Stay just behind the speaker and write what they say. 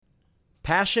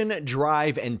Passion,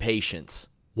 drive, and patience.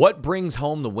 What brings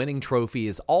home the winning trophy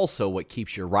is also what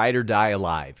keeps your ride or die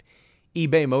alive.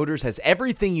 eBay Motors has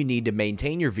everything you need to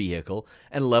maintain your vehicle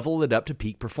and level it up to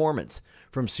peak performance.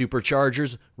 From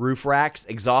superchargers, roof racks,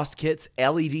 exhaust kits,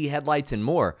 LED headlights, and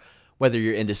more. Whether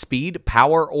you're into speed,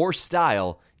 power, or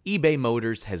style, eBay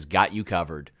Motors has got you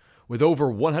covered. With over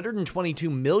 122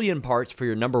 million parts for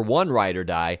your number one ride or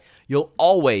die, you'll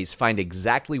always find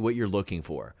exactly what you're looking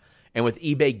for. And with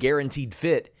eBay Guaranteed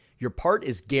Fit, your part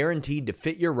is guaranteed to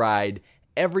fit your ride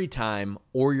every time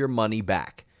or your money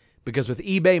back. Because with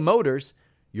eBay Motors,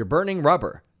 you're burning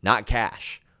rubber, not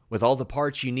cash. With all the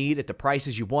parts you need at the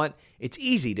prices you want, it's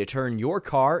easy to turn your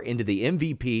car into the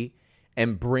MVP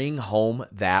and bring home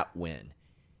that win.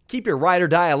 Keep your ride or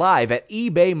die alive at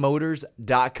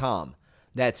ebaymotors.com.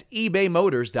 That's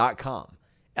ebaymotors.com.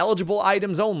 Eligible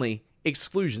items only.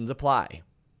 Exclusions apply.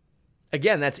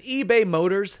 Again, that's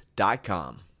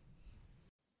ebaymotors.com.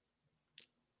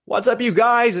 What's up, you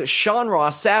guys? Sean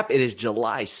Ross Sapp. It is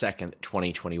July 2nd,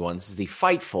 2021. This is the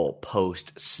Fightful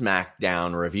post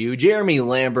SmackDown review. Jeremy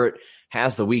Lambert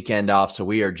has the weekend off, so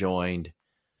we are joined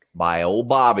by old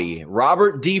Bobby.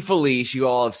 Robert DeFelice. You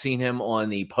all have seen him on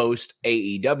the post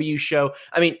AEW show.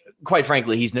 I mean, quite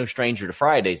frankly, he's no stranger to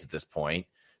Fridays at this point.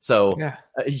 So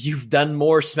you've done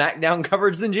more SmackDown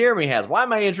coverage than Jeremy has. Why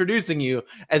am I introducing you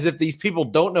as if these people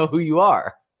don't know who you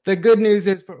are? The good news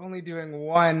is we're only doing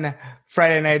one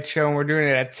Friday night show, and we're doing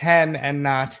it at 10 and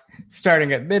not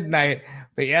starting at midnight.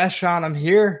 But yeah, Sean, I'm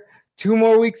here. 2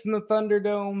 more weeks in the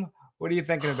Thunderdome. What are you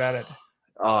thinking about it?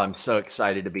 Oh, I'm so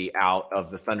excited to be out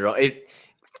of the Thunderdome.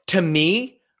 To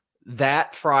me,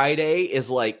 that Friday is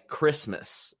like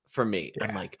Christmas for me. Yeah.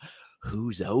 I'm like,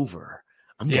 who's over?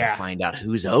 I'm going to find out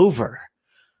who's over.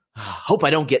 Hope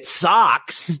I don't get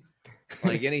socks.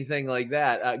 Like anything like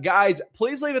that. Guys,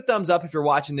 please leave a thumbs up if you're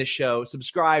watching this show.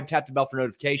 Subscribe, tap the bell for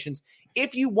notifications.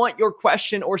 If you want your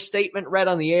question or statement read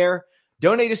on the air,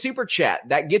 donate a super chat.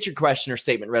 That gets your question or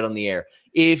statement read on the air.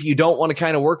 If you don't want to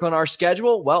kind of work on our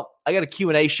schedule, well, I got a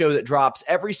Q&A show that drops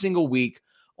every single week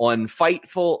on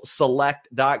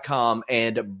FightfulSelect.com.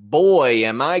 And boy,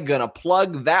 am I going to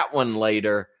plug that one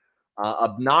later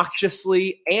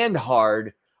obnoxiously and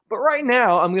hard. But right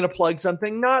now, I'm going to plug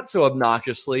something not so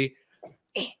obnoxiously.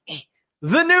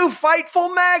 The new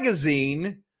Fightful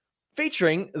magazine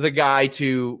featuring the guy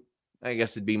to, I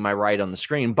guess it'd be my right on the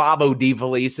screen, Bobo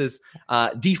DeFelice's. I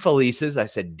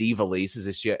said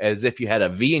DeFelice's as if you had a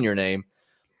V in your name.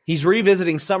 He's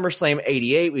revisiting SummerSlam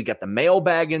 88. We've got the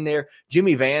mailbag in there.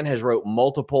 Jimmy Van has wrote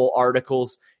multiple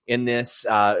articles in this,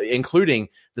 including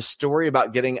the story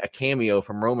about getting a cameo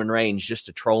from Roman Reigns just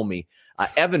to troll me.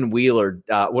 Evan Wheeler,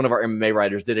 one of our MMA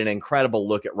writers, did an incredible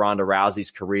look at Ronda Rousey's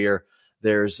career.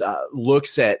 There's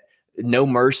looks at No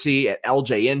Mercy, at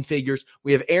LJN figures.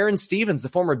 We have Aaron Stevens, the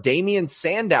former Damian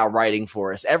Sandow, writing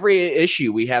for us. Every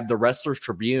issue, we have the Wrestlers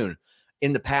Tribune.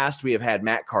 In the past, we have had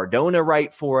Matt Cardona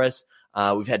write for us.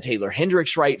 We've had Taylor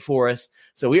Hendricks write for us.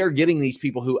 So we are getting these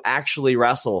people who actually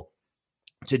wrestle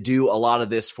to do a lot of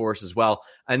this for us as well.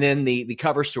 And then the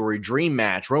cover story, Dream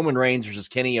Match, Roman Reigns versus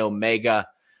Kenny Omega.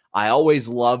 I always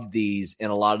loved these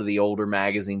in a lot of the older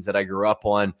magazines that I grew up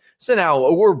on. So now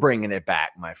we're bringing it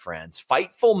back, my friends.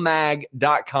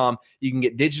 FightfulMag.com. You can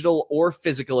get digital or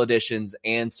physical editions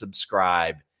and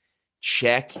subscribe.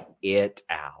 Check it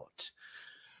out.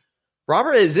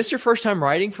 Robert, is this your first time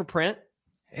writing for print?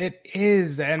 It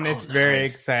is, and it's very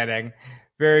exciting.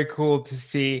 Very cool to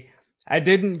see. I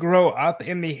didn't grow up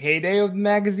in the heyday of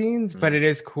magazines, but it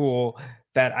is cool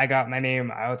that I got my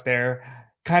name out there.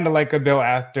 Kind of like a Bill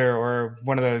Apter or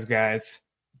one of those guys.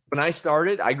 When I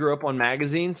started, I grew up on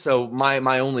magazines, so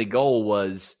my only goal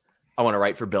was I want to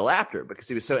write for Bill Apter because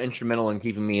he was so instrumental in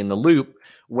keeping me in the loop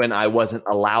when I wasn't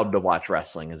allowed to watch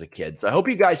wrestling as a kid. So I hope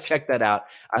you guys check that out.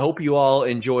 I hope you all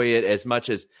enjoy it as much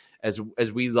as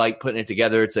we like putting it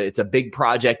together. It's a big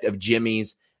project of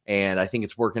Jimmy's, and I think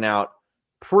it's working out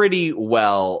pretty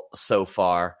well so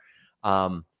far.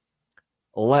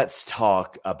 Let's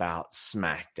talk about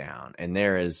SmackDown. And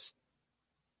there is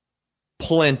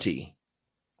plenty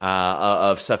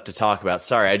of stuff to talk about.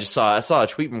 Sorry, I saw a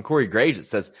tweet from Corey Graves that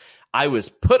says, I was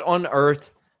put on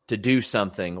earth to do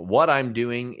something. What I'm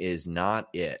doing is not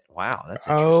it. Wow, that's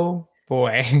interesting. Oh,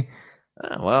 boy.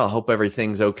 Well, I hope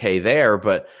everything's okay there.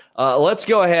 But let's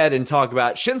go ahead and talk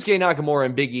about Shinsuke Nakamura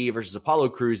and Big E versus Apollo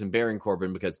Crews and Baron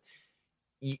Corbin, because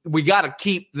we got to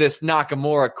keep this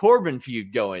Nakamura-Corbin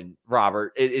feud going,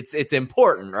 Robert. It's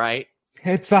important, right?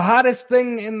 It's the hottest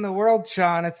thing in the world,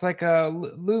 Sean. It's like a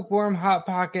lukewarm hot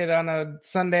pocket on a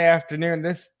Sunday afternoon.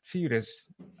 This feud is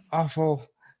awful.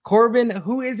 Corbin,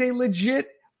 who is a legit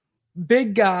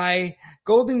big guy,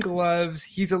 Golden Gloves.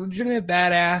 He's a legitimate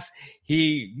badass.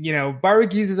 He,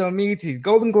 barbecues his own meats. He's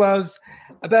Golden Gloves,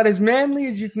 about as manly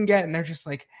as you can get. And they're just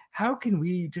like, how can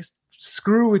we just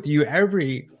screw with you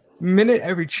every minute,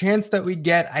 every chance that we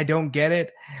get? I don't get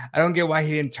it. I don't get why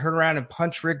he didn't turn around and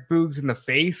punch Rick Boogs in the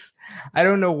face. I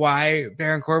don't know why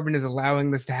Baron Corbin is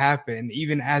allowing this to happen,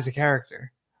 even as a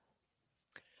character.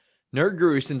 Nerd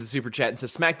Guru sends a super chat and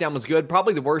says SmackDown was good,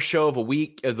 probably the worst show of the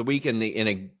week in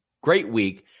a great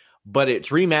week, but it's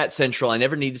rematch central. I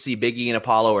never need to see Big E and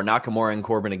Apollo or Nakamura and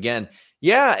Corbin again.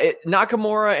 Yeah,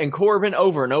 Nakamura and Corbin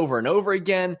over and over and over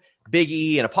again. Big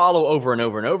E and Apollo over and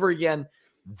over and over again.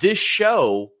 This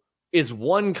show is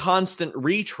one constant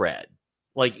retread.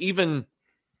 Like, even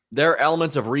there are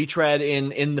elements of retread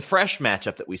in the fresh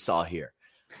matchup that we saw here.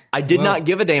 I did not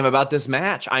give a damn about this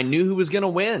match. I knew who was going to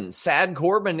win. Sad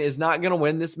Corbin is not going to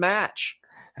win this match.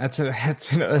 That's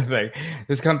another thing.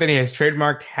 This company has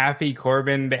trademarked Happy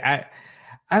Corbin. I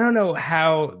don't know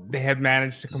how they have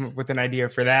managed to come up with an idea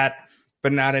for that,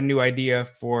 but not a new idea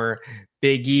for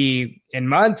Big E in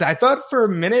months. I thought for a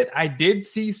minute I did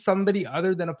see somebody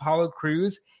other than Apollo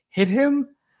Crews hit him,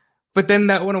 but then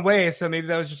that went away. So maybe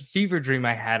that was just a fever dream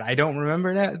I had. I don't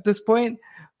remember that at this point,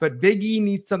 but Big E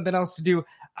needs something else to do.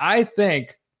 I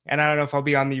think, and I don't know if I'll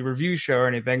be on the review show or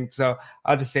anything, so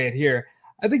I'll just say it here.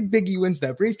 I think Big E wins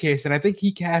that briefcase, and I think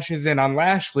he cashes in on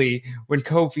Lashley when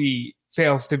Kofi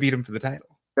fails to beat him for the title.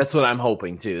 That's what I'm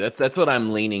hoping too. That's what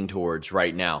I'm leaning towards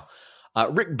right now.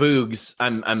 Rick Boogs,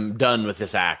 I'm done with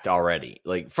this act already.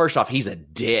 Like, first off, he's a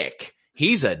dick.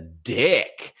 He's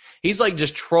like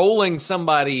just trolling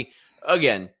somebody.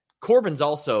 Again, Corbin's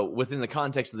also, within the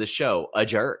context of the show, a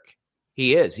jerk.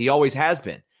 He is. He always has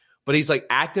been. But he's like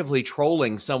actively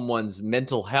trolling someone's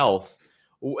mental health.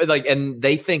 Like, and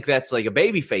they think that's like a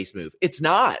babyface move. It's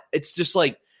not. It's just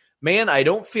like, man, I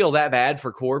don't feel that bad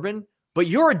for Corbin, but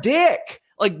you're a dick.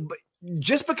 Like,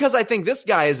 just because I think this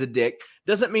guy is a dick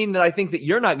doesn't mean that I think that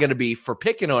you're not going to be for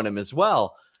picking on him as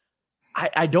well.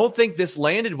 I don't think this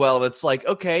landed well. It's like,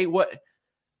 okay, what?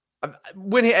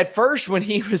 When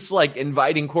he was like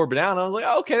inviting Corbin out, I was like,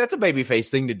 oh, okay, that's a babyface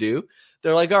thing to do.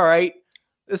 They're like, all right,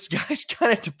 this guy's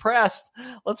kind of depressed.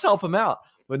 Let's help him out.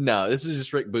 But no, this is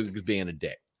just Rick Boogs being a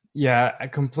dick. Yeah, a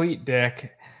complete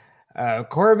dick.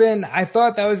 Corbin, I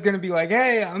thought that was going to be like,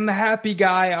 hey, I'm the happy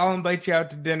guy. I'll invite you out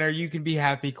to dinner. You can be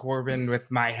happy, Corbin, with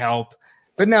my help.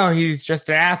 But no, he's just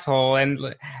an asshole.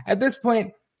 And at this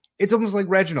point, it's almost like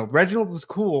Reginald. Reginald was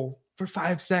cool for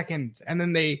 5 seconds, and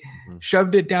then they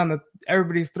shoved it down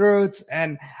everybody's throats.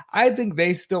 And I think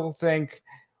they still think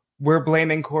we're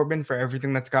blaming Corbin for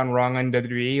everything that's gone wrong on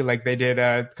WWE, like they did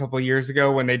a couple of years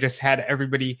ago when they just had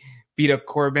everybody beat up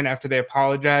Corbin after they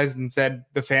apologized and said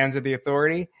the fans are the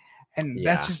authority. And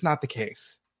that's just not the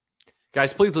case.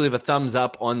 Guys, please leave a thumbs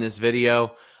up on this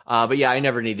video. But yeah, I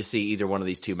never need to see either one of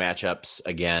these two matchups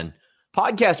again.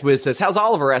 Podcast Wiz says, how's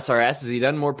Oliver SRS? Has he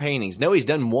done more paintings? No, he's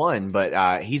done one,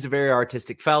 but he's a very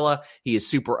artistic fella. He is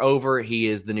super over. He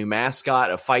is the new mascot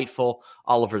of Fightful.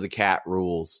 Oliver the Cat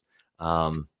rules.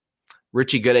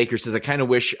 Richie Goodacre says, I kind of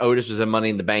wish Otis was in Money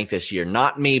in the Bank this year.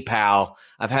 Not me, pal.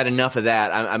 I've had enough of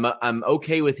that. I'm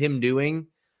okay with him doing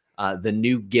the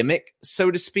new gimmick,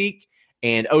 so to speak.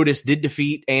 And Otis did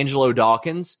defeat Angelo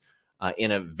Dawkins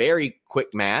in a very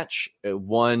quick match,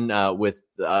 one with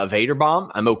Vader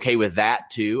Bomb. I'm okay with that,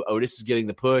 too. Otis is getting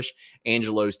the push.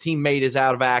 Angelo's teammate is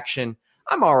out of action.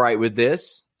 I'm all right with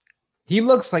this. He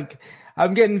looks like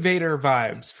I'm getting Vader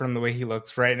vibes from the way he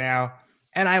looks right now.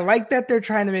 And I like that they're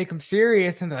trying to make him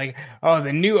serious. And they're like, oh,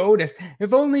 the new Otis.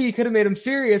 If only you could have made him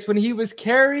serious when he was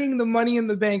carrying the Money in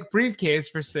the Bank briefcase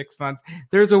for 6 months.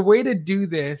 There's a way to do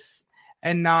this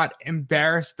and not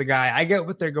embarrass the guy. I get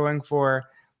what they're going for,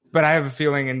 but I have a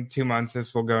feeling in 2 months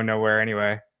this will go nowhere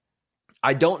anyway.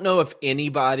 I don't know if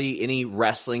any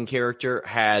wrestling character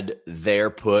had their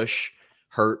push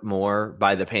hurt more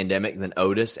by the pandemic than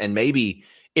Otis, and maybe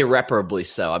irreparably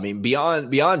so. I mean,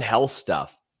 beyond health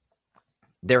stuff,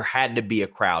 there had to be a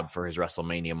crowd for his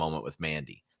WrestleMania moment with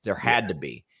Mandy. There had to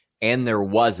be. And there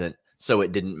wasn't, so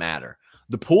it didn't matter.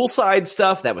 The poolside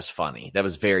stuff, that was funny. That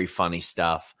was very funny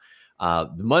stuff. The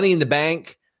Money in the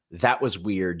Bank, that was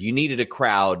weird. You needed a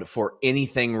crowd for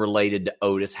anything related to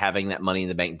Otis having that Money in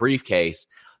the Bank briefcase.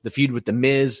 The feud with The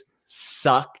Miz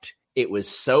sucked. It was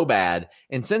so bad.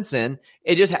 And since then,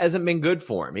 it just hasn't been good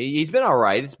for him. He's been all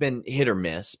right. It's been hit or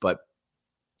miss, but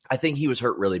I think he was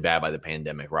hurt really bad by the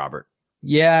pandemic, Robert.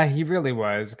 Yeah, he really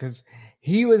was, because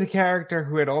he was a character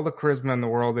who had all the charisma in the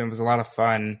world and was a lot of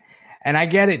fun. And I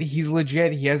get it. He's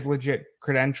legit. He has legit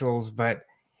credentials, but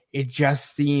it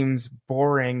just seems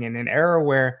boring in an era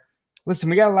where,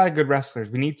 listen, we got a lot of good wrestlers.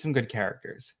 We need some good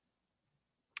characters.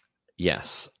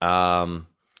 Yes.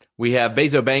 We have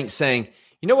Bezo Banks saying,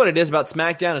 you know what it is about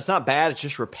SmackDown? It's not bad. It's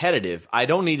just repetitive. I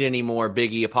don't need any more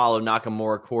Big E, Apollo,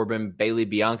 Nakamura, Corbin, Bailey,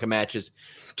 Bianca matches.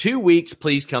 2 weeks,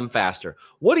 please come faster.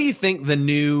 What do you think the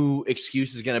new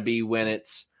excuse is going to be when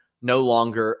it's no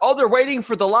longer, they're waiting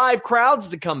for the live crowds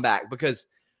to come back? Because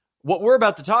what we're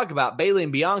about to talk about, Bailey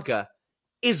and Bianca,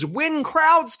 is when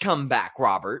crowds come back,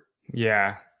 Robert.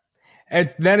 Yeah.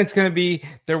 Then it's going to be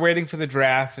they're waiting for the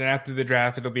draft, and after the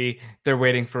draft, it'll be they're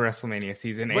waiting for WrestleMania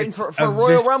season. Waiting for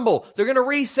Royal Rumble. They're going to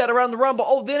reset around the Rumble.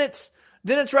 Oh, then it's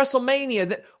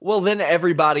WrestleMania. Then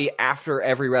everybody after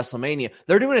every WrestleMania,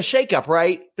 they're doing a shakeup,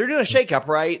 right?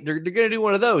 They're going to do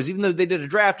one of those, even though they did a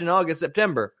draft in August,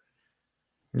 September.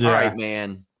 Yeah. All right,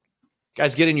 man.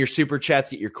 Guys, get in your super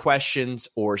chats, get your questions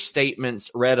or statements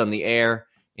read on the air.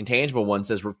 Intangible One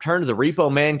says, return to the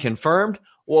Repo Man confirmed.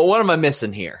 Well, what am I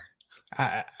missing here?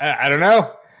 I don't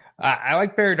know. I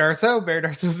like Barry Darso. Barry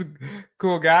Darso's a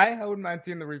cool guy. I wouldn't mind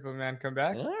seeing the Repo Man come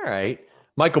back. All right.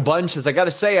 Michael Bunch says, I got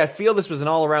to say, I feel this was an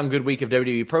all-around good week of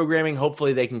WWE programming.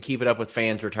 Hopefully they can keep it up with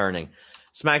fans returning.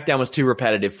 SmackDown was too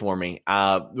repetitive for me.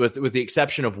 With the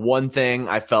exception of one thing,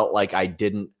 I felt like I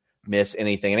didn't miss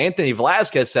anything. And Anthony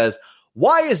Velasquez says,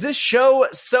 why is this show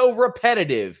so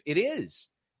repetitive? It is.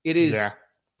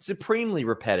 Supremely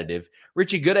repetitive.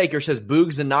 Richie Goodacre says,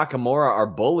 Boogs and Nakamura are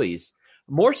bullies.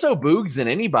 More so Boogs than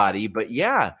anybody, but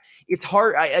yeah, it's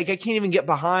hard. I can't even get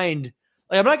behind.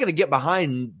 I'm not going to get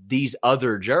behind these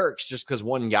other jerks just because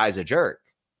one guy's a jerk.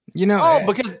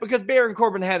 Because Baron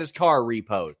Corbin had his car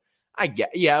repoed. You're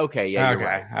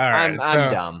right. All right.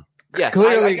 I'm dumb. Yes,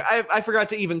 clearly, I forgot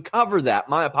to even cover that.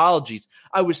 My apologies.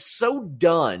 I was so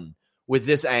done with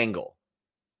this angle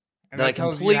that I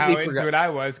completely forgot what I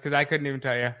was because I couldn't even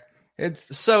tell you.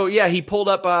 He pulled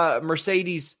up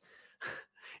Mercedes.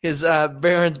 His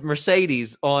Baron's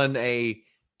Mercedes on a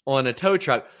tow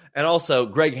truck, and also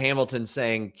Greg Hamilton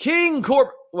saying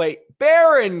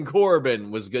Baron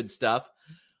Corbin was good stuff.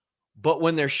 But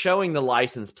when they're showing the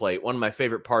license plate, one of my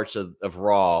favorite parts of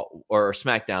Raw or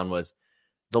SmackDown was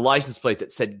the license plate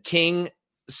that said King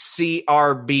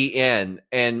CRBN,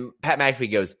 and Pat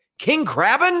McAfee goes, King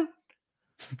Crabbin?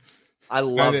 I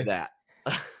love that.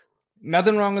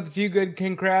 Nothing wrong with a few good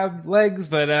King Crab legs,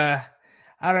 but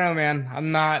I don't know, man.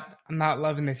 I'm not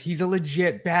loving this. He's a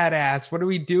legit badass. What are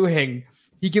we doing?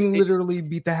 He can literally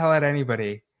beat the hell out of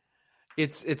anybody.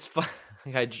 It's fun.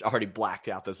 I already blacked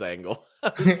out this angle.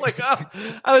 I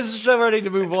was just ready to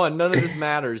move on. None of this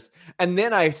matters. And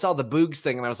then I saw the Boogs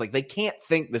thing, and I was like, they can't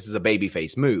think this is a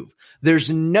babyface move. There's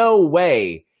no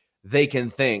way they can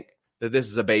think that this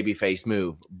is a babyface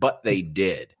move, but they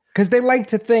did. Because they like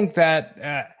to think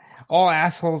that all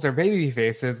assholes are baby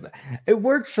faces. It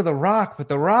worked for The Rock, but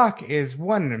The Rock is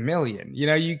 1 in a million.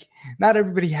 Not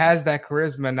everybody has that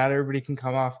charisma. Not everybody can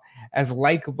come off as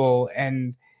likable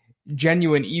and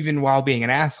genuine, even while being an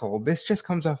asshole. This just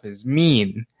comes off as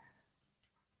mean.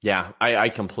 Yeah, I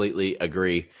completely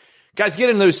agree. Guys, get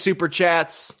in those super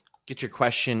chats. Get your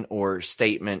question or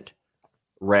statement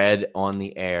read on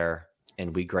the air,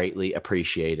 and we greatly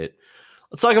appreciate it.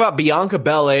 Let's talk about Bianca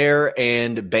Belair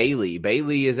and Bailey.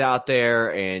 Bailey is out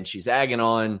there, and she's agging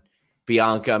on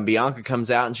Bianca, and Bianca comes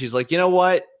out, and she's like, you know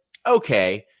what?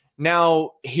 Okay,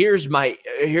 now here's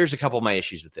a couple of my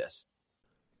issues with this.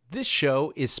 This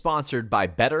show is sponsored by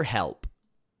BetterHelp.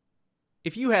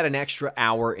 If you had an extra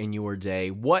hour in your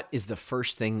day, what is the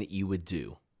first thing that you would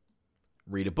do?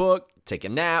 Read a book, take a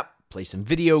nap, play some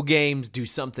video games, do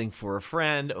something for a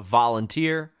friend,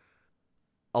 volunteer.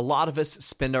 A lot of us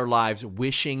spend our lives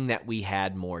wishing that we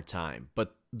had more time.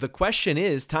 But the question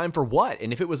is, time for what?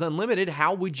 And if it was unlimited,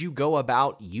 how would you go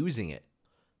about using it?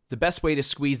 The best way to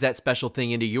squeeze that special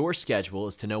thing into your schedule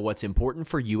is to know what's important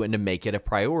for you and to make it a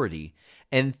priority.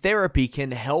 And therapy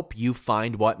can help you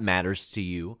find what matters to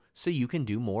you so you can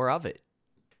do more of it.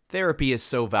 Therapy is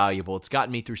so valuable. It's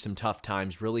gotten me through some tough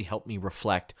times, really helped me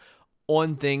reflect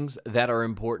on things that are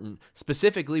important,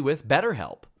 specifically with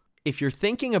BetterHelp. If you're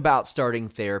thinking about starting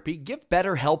therapy, give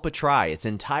BetterHelp a try. It's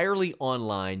entirely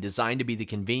online, designed to be the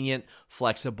convenient,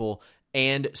 flexible,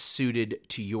 and suited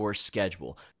to your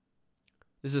schedule.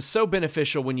 This is so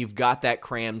beneficial when you've got that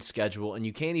crammed schedule and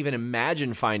you can't even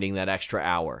imagine finding that extra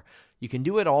hour. You can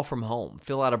do it all from home.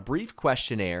 Fill out a brief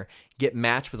questionnaire, get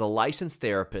matched with a licensed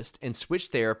therapist, and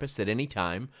switch therapists at any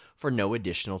time for no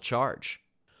additional charge.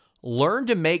 Learn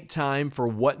to make time for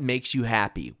what makes you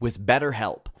happy with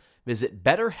BetterHelp. Visit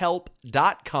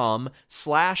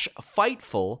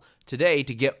BetterHelp.com/Fightful today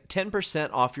to get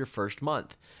 10% off your first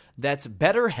month. That's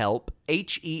BetterHelp,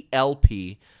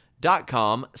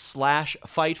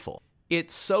 HELP.com/Fightful.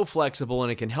 It's so flexible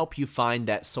and it can help you find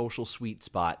that social sweet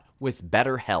spot with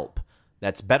BetterHelp.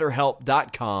 That's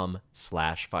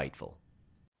BetterHelp.com/Fightful.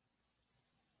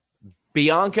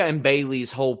 Bianca and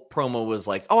Bayley's whole promo was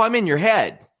like, oh, I'm in your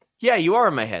head. Yeah, you are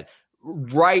in my head.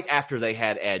 Right after they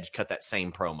had Edge cut that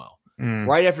same promo.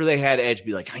 Right after they had Edge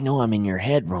be like, I know I'm in your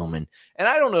head, Roman. And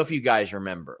I don't know if you guys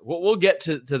remember. We'll get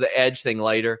to the Edge thing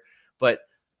later, but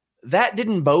that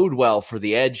didn't bode well for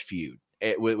the Edge feud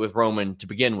with Roman to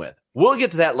begin with. We'll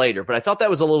get to that later, but I thought that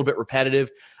was a little bit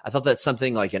repetitive. I thought that's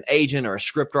something like an agent or a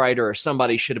scriptwriter or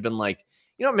somebody should have been like,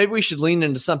 maybe we should lean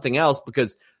into something else,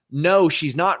 because no,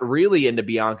 she's not really into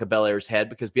Bianca Belair's head,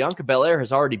 because Bianca Belair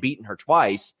has already beaten her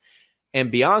twice.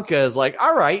 And Bianca is like,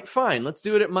 all right, fine, let's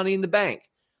do it at Money in the Bank.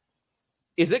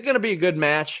 Is it going to be a good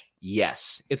match?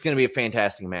 Yes, it's going to be a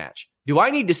fantastic match. Do I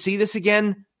need to see this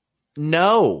again?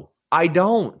 No, I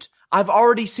don't. I've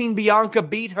already seen Bianca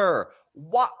beat her.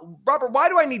 Robert, why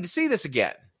do I need to see this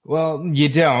again? Well, you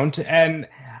don't. And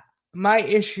my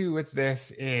issue with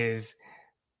this is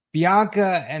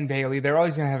Bianca and Bayley, they're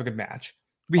always going to have a good match.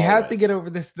 We have to get over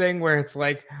this thing where it's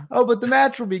like, oh, but the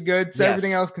match will be good, so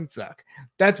everything else can suck.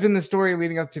 That's been the story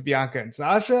leading up to Bianca and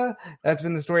Sasha. That's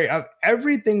been the story of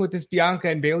everything with this Bianca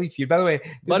and Bayley feud. By the way,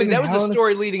 buddy, that was the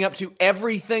story leading up to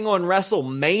everything on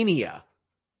WrestleMania.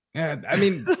 Yeah, I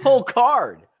mean, the whole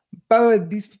card. By the way,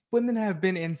 these women have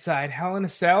been inside Hell in a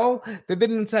Cell. They've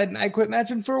been inside an I Quit match,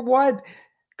 and for what?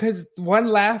 Because one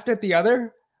laughed at the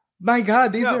other? My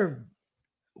God, these are...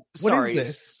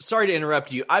 Sorry to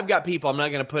interrupt you. I've got people. I'm not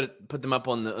going to put them up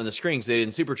on the screen because they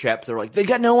didn't super chat. But they're like, they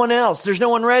got no one else. There's no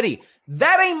one ready.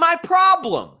 That ain't my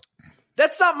problem.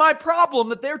 That's not my problem.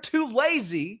 That they're too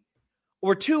lazy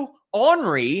or too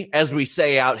ornery, as we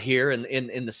say out here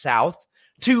in the South,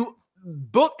 to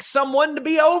book someone to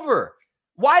be over.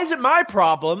 Why is it my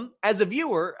problem as a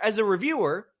viewer, as a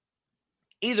reviewer,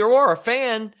 either or a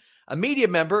fan, a media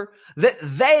member, that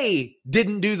they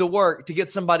didn't do the work to get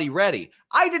somebody ready?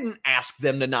 I didn't ask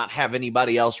them to not have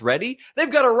anybody else ready. They've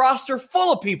got a roster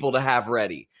full of people to have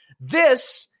ready.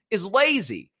 This is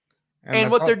lazy.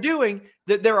 And what they're doing,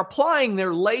 that they're applying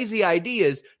their lazy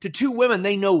ideas to two women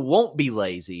they know won't be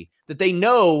lazy, that they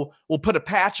know will put a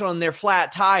patch on their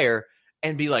flat tire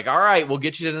and be like, all right, we'll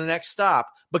get you to the next stop,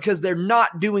 because they're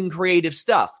not doing creative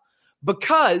stuff.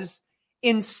 Because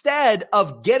instead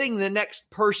of getting the next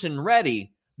person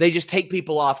ready, they just take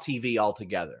people off TV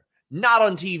altogether. Not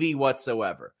on TV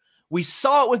whatsoever. We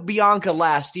saw it with Bianca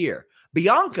last year.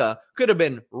 Bianca could have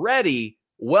been ready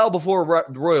well before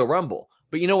the Royal Rumble.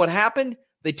 But you know what happened?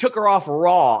 They took her off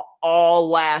Raw all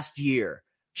last year.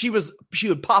 She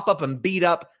would pop up and beat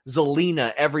up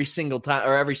Zelina every single time,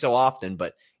 or every so often,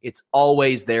 but it's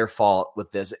always their fault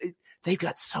with this. They've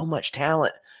got so much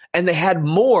talent, and they had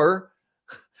more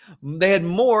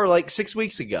like 6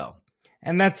 weeks ago.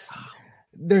 And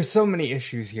there's so many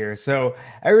issues here. So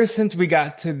ever since we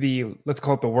got to the, let's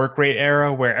call it the work rate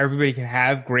era, where everybody can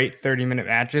have great 30-minute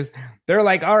matches, they're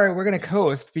like, all right, we're going to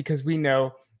coast because we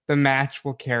know the match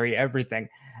will carry everything.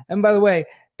 And by the way,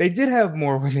 they did have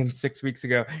more women 6 weeks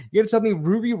ago. You're going to tell me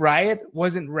Ruby Riott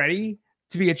wasn't ready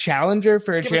to be a challenger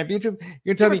for a championship?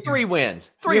 You're going to tell me 3 wins.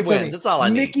 3 wins. That's all I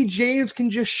need. Mickie James can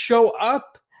just show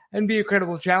up and be a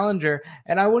credible challenger.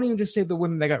 And I wouldn't even just say the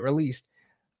women that got released.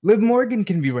 Liv Morgan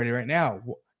can be ready right now.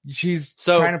 She's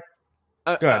trying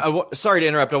to... sorry to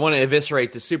interrupt. I want to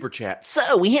eviscerate the super chat.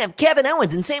 So we have Kevin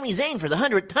Owens and Sami Zayn for the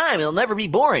 100th time. It'll never be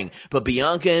boring. But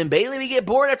Bianca and Bayley, we get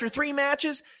bored after 3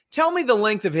 matches? Tell me the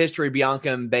length of history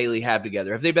Bianca and Bayley have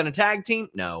together. Have they been a tag team?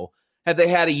 No. Have they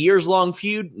had a years-long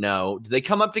feud? No. Do they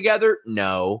come up together?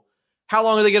 No. How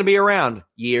long are they going to be around?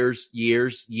 Years.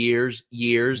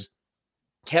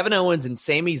 Kevin Owens and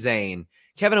Sami Zayn.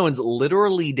 Kevin Owens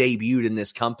literally debuted in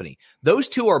this company. Those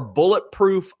two are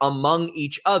bulletproof among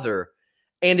each other,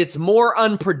 and it's more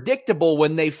unpredictable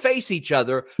when they face each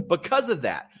other because of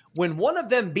that. When one of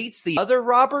them beats the other,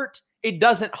 Robert, it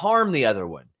doesn't harm the other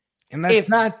one. And that's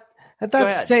not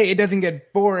to say it doesn't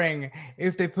get boring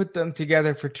if they put them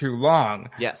together for too long.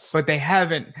 Yes. But they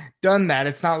haven't done that.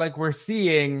 It's not like we're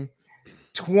seeing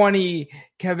 20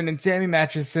 Kevin and Sami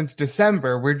matches since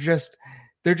December.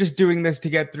 They're just doing this to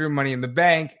get through Money in the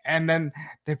Bank, and then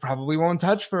they probably won't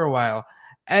touch for a while.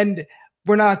 And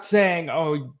we're not saying,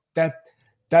 oh, that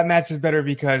match is better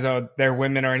because they're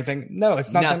women or anything. No, it's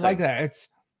nothing like that. It's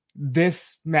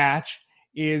this match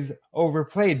is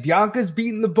overplayed. Bianca's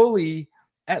beaten the bully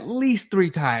at least 3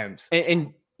 times.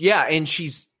 And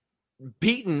she's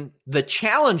beaten the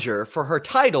challenger for her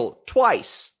title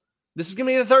twice. This is going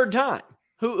to be the 3rd time.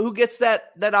 Who gets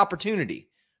that opportunity?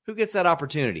 Who gets that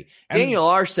opportunity? Daniel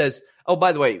R. says, oh,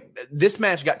 by the way, this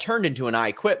match got turned into an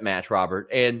I Quit match, Robert.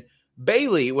 And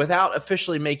Bayley, without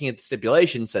officially making it the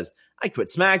stipulation, says, I quit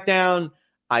SmackDown.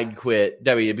 I'd quit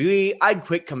WWE. I'd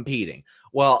quit competing.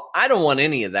 Well, I don't want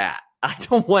any of that. I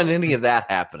don't want any of that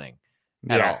happening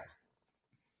at all.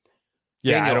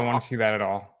 Yeah, Daniel, I don't want to see that at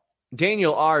all.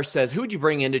 Daniel R. says, who would you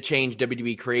bring in to change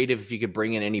WWE creative if you could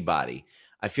bring in anybody?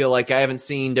 I feel like I haven't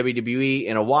seen WWE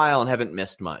in a while and haven't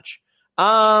missed much.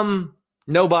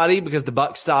 Nobody, because the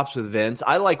buck stops with Vince.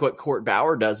 I like what Court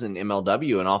Bauer does in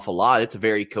MLW an awful lot. It's a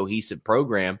very cohesive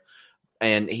program,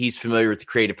 and he's familiar with the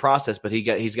creative process, but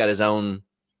he's got his own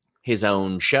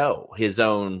show, his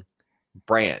own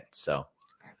brand. So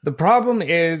the problem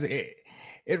is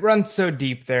it runs so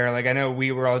deep there. Like, I know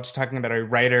we were all just talking about a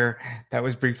writer that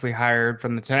was briefly hired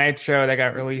from the Tonight Show that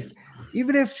got released.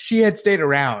 Even if she had stayed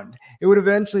around, it would have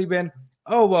eventually been,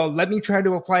 oh, well, let me try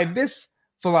to apply this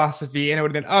philosophy. And it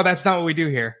would have been, oh, that's not what we do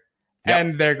here. Yep.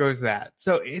 And there goes that.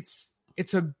 So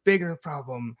it's a bigger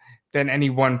problem than any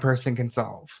one person can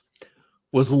solve.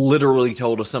 Was literally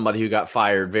told of somebody who got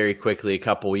fired very quickly a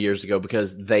couple of years ago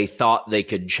because they thought they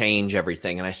could change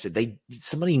everything. And I said,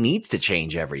 somebody needs to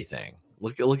change everything.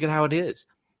 Look at how it is.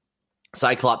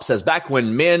 Cyclops says, back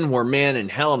when men were men and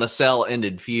Hell in a Cell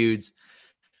ended feuds.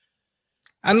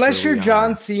 Unless you're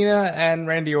John Cena and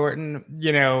Randy Orton,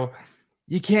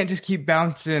 you can't just keep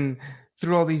bouncing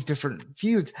through all these different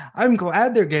feuds. I'm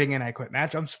glad they're getting an I Quit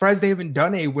match. I'm surprised they haven't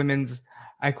done a women's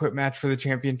I Quit match for the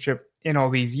championship in all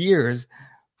these years.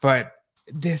 But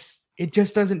it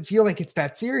just doesn't feel like it's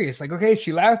that serious. Like, okay,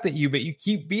 she laughed at you, but you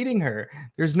keep beating her.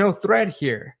 There's no threat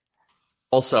here.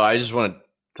 Also, I just want to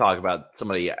talk about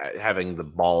somebody having the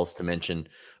balls to mention,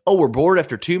 oh, we're bored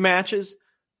after 2 matches?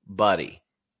 Buddy,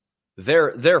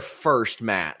 their first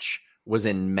match was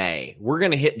in May. We're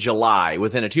going to hit July.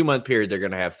 Within a 2-month period, they're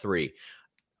going to have 3.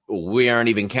 We aren't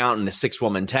even counting the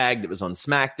 6-woman tag that was on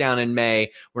SmackDown in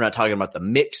May. We're not talking about the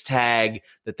mixed tag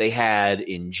that they had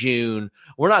in June.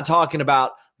 We're not talking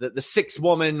about the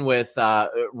 6-woman with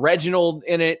Reginald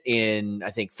in it in, I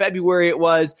think, February it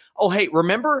was. Oh, hey,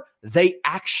 remember? They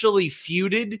actually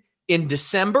feuded in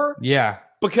December? Yeah.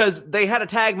 Because they had a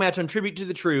tag match on Tribute to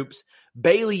the Troops.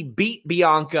 Bayley beat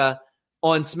Bianca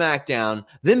on SmackDown.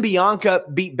 Then Bianca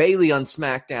beat Bayley on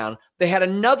SmackDown. They had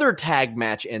another tag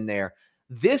match in there.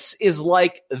 This is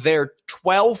like their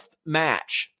 12th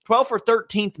or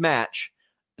 13th match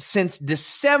since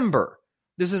December.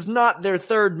 This is not their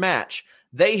 3rd match.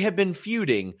 They have been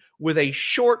feuding with a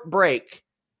short break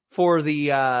for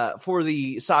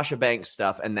the Sasha Banks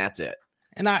stuff, and that's it.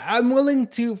 And I'm willing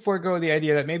to forego the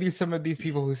idea that maybe some of these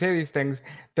people who say these things,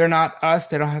 they're not us.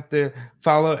 They don't have to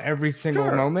follow every single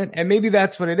moment. And maybe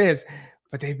that's what it is.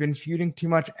 But they've been feuding too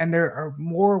much, and there are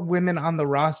more women on the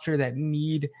roster that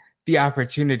need the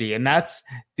opportunity. And that's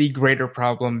the greater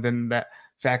problem than the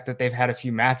fact that they've had a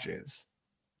few matches.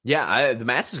 Yeah, the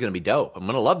match is going to be dope. I'm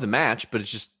going to love the match, but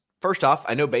it's just, first off,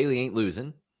 I know Bayley ain't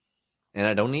losing, and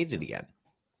I don't need it again.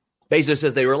 Bezos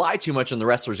says they rely too much on the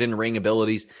wrestlers' in-ring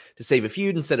abilities to save a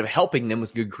feud instead of helping them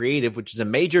with good creative, which is a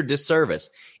major disservice.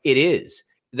 It is.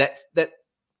 That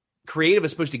creative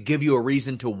is supposed to give you a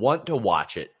reason to want to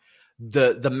watch it.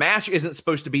 The match isn't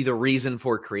supposed to be the reason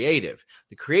for creative.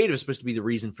 The creative is supposed to be the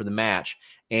reason for the match.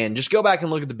 And just go back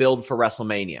and look at the build for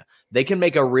WrestleMania. They can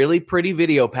make a really pretty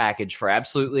video package for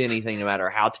absolutely anything, no matter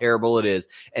how terrible it is,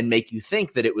 and make you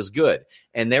think that it was good.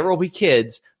 And there will be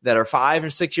kids that are 5 or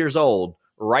 6 years old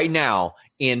right now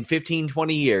in 15,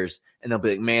 20 years, and they'll be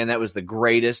like, man, that was the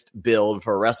greatest build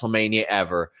for WrestleMania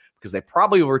ever, because they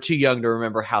probably were too young to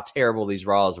remember how terrible these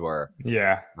Raws were.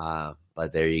 Yeah.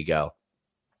 But there you go.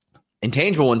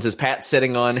 Intangible One says Pat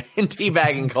sitting on and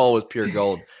teabagging Cole was pure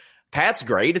gold. Pat's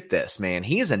great at this, man.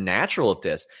 He is a natural at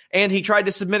this. And he tried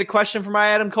to submit a question for my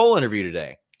Adam Cole interview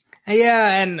today.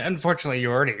 Yeah, and unfortunately, you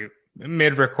already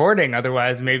mid-recording.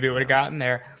 Otherwise, maybe it would have gotten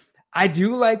there. I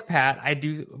do like Pat.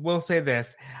 Will say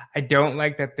this. I don't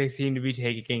like that they seem to be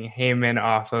taking Heyman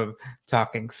off of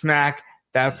Talking Smack.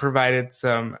 That provided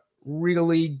some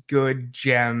really good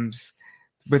gems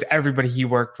with everybody he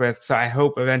worked with. So I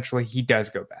hope eventually he does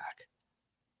go back.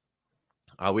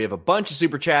 We have a bunch of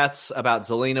super chats about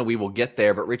Zelina. We will get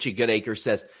there, but Richie Goodacre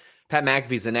says, Pat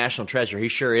McAfee's a national treasure. He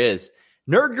sure is.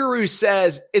 Nerd Guru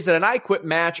says, is it an I Quit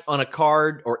match on a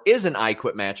card, or is an I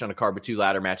Quit match on a card with 2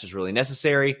 ladder matches really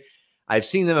necessary? I've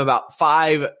seen them about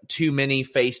 5 too many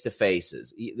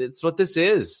face-to-faces. It's what this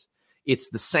is. It's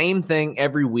the same thing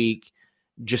every week,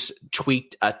 just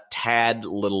tweaked a tad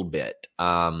little bit.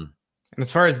 And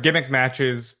as far as gimmick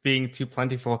matches being too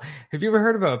plentiful, have you ever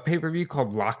heard of a pay-per-view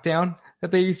called Lockdown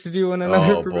that they used to do in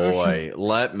another promotion? Oh, boy.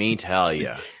 Let me tell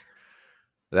you.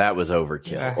 That was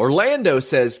overkill. Yeah. Orlando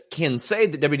says, can say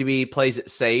that WWE plays it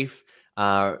safe,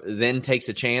 then takes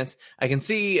a chance. I can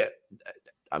see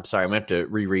I'm sorry, I'm going to have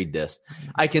to reread this.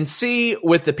 I can see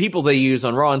with the people they use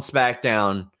on Raw and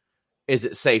SmackDown, is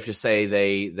it safe to say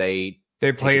they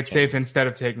play it safe instead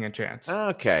of taking a chance?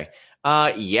 Okay.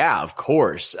 Yeah, of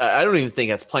course. I don't even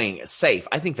think that's playing it safe.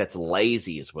 I think that's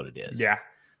lazy is what it is. Yeah.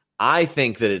 I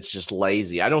think that it's just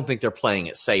lazy. I don't think they're playing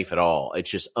it safe at all.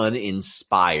 It's just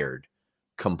uninspired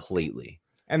completely.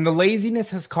 And the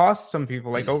laziness has cost some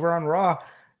people. Like over on Raw,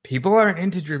 people aren't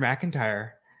into Drew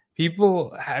McIntyre.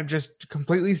 People have just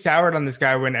completely soured on this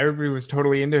guy when everybody was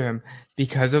totally into him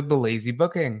because of the lazy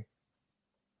booking.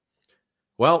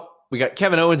 Well, we got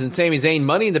Kevin Owens and Sami Zayn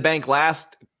Money in the Bank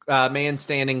last man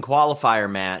standing qualifier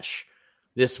match.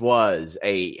 This was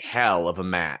a hell of a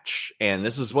match. And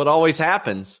this is what always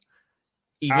happens.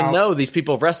 Even though these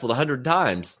people have wrestled 100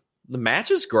 times, the match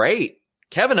is great.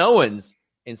 Kevin Owens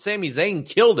and Sami Zayn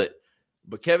killed it,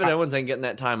 but Kevin Owens ain't getting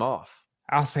that time off.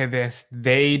 I'll say this.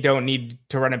 They don't need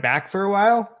to run it back for a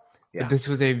while, but this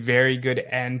was a very good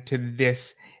end to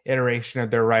this iteration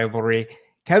of their rivalry.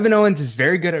 Kevin Owens is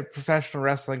very good at professional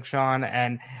wrestling, Sean,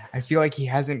 and I feel like he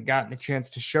hasn't gotten a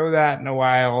chance to show that in a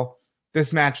while.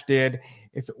 This match did.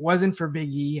 If it wasn't for Big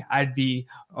E, I'd be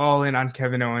all in on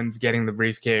Kevin Owens getting the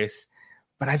briefcase.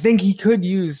 But I think he could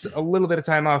use a little bit of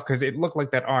time off because it looked like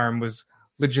that arm was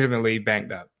legitimately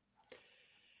banged up.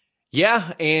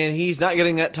 Yeah, and he's not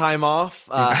getting that time off.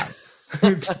 I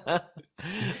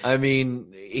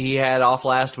mean, he had off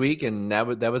last week, and that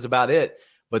was about it.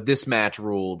 But this match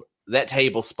ruled. That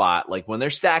table spot, like when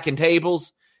they're stacking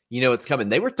tables, you know it's coming.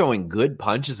 They were throwing good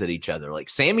punches at each other. Like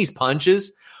Sammy's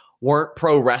punches weren't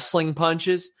pro wrestling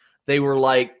punches. They were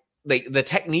like, the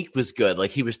technique was good.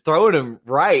 Like he was throwing them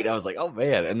right. I was like, oh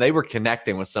man. And they were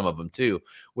connecting with some of them too,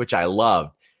 which I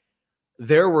loved.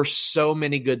 There were so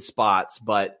many good spots,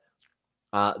 but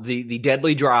the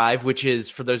deadly drive, which is,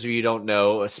 for those of you who don't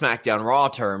know, SmackDown Raw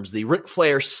terms, the Ric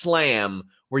Flair slam,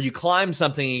 where you climb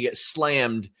something and you get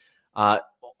slammed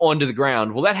onto the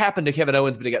ground. Well, that happened to Kevin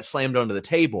Owens, but he got slammed onto the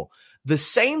table. The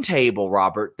same table,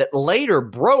 Robert, that later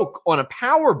broke on a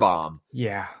power bomb.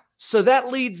 Yeah. So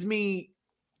that leads me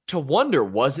to wonder,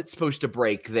 was it supposed to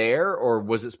break there or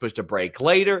was it supposed to break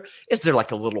later? Is there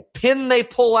like a little pin they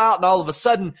pull out and all of a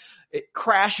sudden it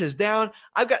crashes down?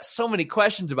 I've got so many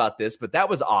questions about this, but that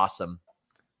was awesome.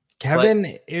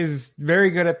 Kevin is very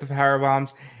good at the power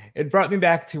bombs. It brought me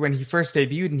back to when he first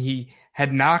debuted and he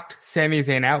had knocked Sami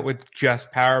Zayn out with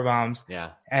just power bombs.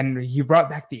 Yeah. And he brought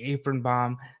back the apron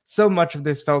bomb. So much of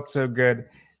this felt so good.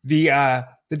 The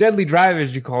deadly drive,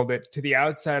 as you called it, to the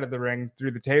outside of the ring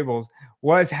through the tables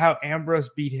was how Ambrose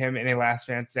beat him in a last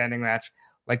man standing match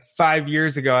like 5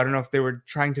 years ago. I don't know if they were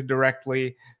trying to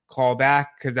directly call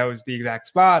back because that was the exact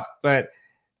spot, but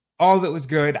all of it was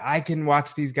good. I can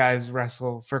watch these guys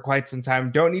wrestle for quite some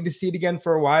time. Don't need to see it again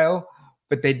for a while,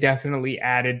 but they definitely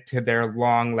added to their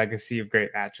long legacy of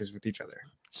great matches with each other.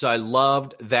 So I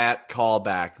loved that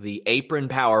callback, the apron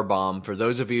power bomb. For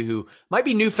those of you who might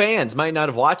be new fans, might not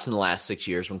have watched in the last 6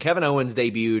 years, when Kevin Owens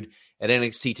debuted at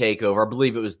NXT TakeOver, I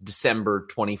believe it was December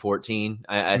 2014,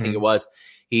 I think it was,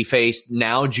 he faced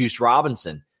now Juice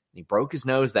Robinson. He broke his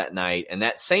nose that night, and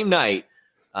that same night,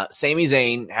 Sami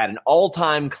Zayn had an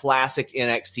all-time classic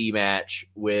NXT match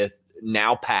with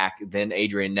now Pac, then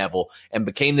Adrian Neville, and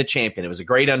became the champion. It was a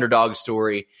great underdog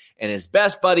story, and his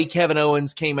best buddy Kevin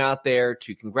Owens came out there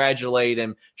to congratulate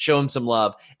him, show him some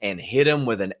love, and hit him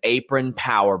with an apron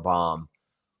power bomb.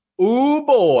 Ooh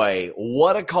boy,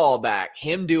 what a callback.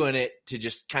 Him doing it to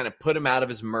just kind of put him out of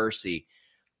his mercy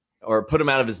or put him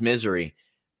out of his misery.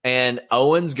 And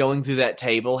Owens going through that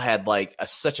table had like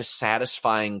such a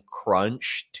satisfying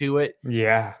crunch to it.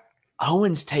 Yeah.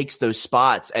 Owens takes those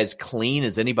spots as clean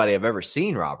as anybody I've ever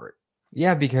seen, Robert.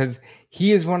 Yeah, because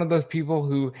he is one of those people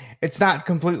who, it's not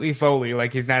completely Foley,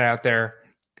 like he's not out there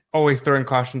always throwing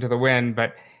caution to the wind,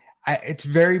 but it's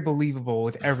very believable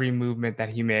with every movement that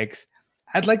he makes.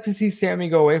 I'd like to see Sammy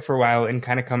go away for a while and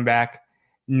kind of come back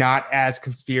not as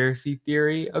conspiracy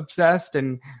theory obsessed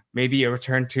and maybe a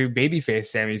return to babyface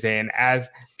Sami Zayn as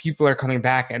people are coming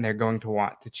back and they're going to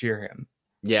want to cheer him.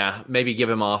 Yeah, maybe give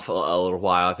him off a little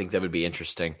while. I think that would be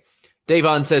interesting.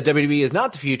 Davon says WWE is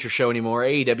not the future show anymore.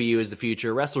 AEW is the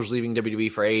future. Wrestlers leaving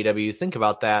WWE for AEW. Think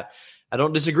about that. I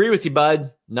don't disagree with you,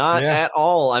 bud. Not at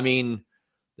all. I mean,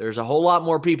 there's a whole lot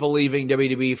more people leaving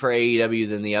WWE for AEW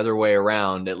than the other way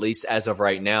around, at least as of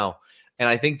right now. And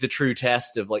I think the true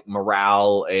test of like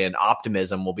morale and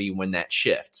optimism will be when that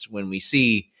shifts. When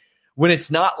it's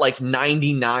not like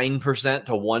 99%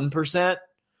 to 1%,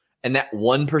 and that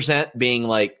 1% being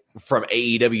like from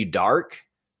AEW Dark,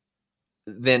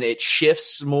 then it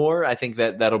shifts more. I think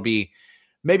that'll be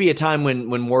maybe a time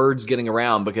when word's getting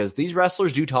around, because these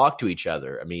wrestlers do talk to each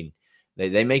other. I mean,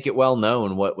 They make it well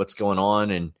known what's going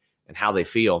on and how they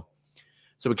feel.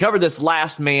 So we covered this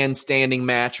last man standing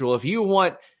match. Well, if you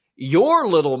want your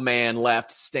little man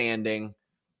left standing,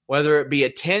 whether it be a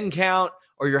 10 count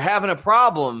or you're having a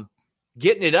problem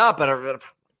getting it up at a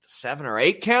 7 or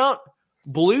 8 count,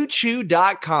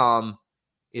 BlueChew.com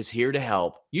is here to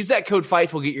help. Use that code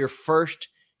Fightful, get your first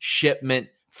shipment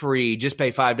free. Just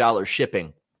pay $5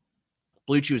 shipping.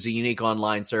 Blue Chew is a unique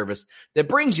online service that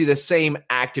brings you the same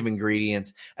active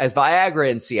ingredients as Viagra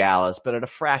and Cialis, but at a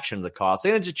fraction of the cost.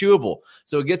 And it's chewable,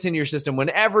 so it gets into your system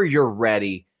whenever you're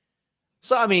ready.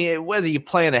 So, I mean, whether you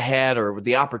plan ahead or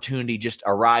the opportunity just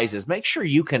arises, make sure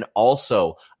you can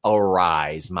also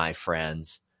arise, my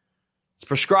friends. It's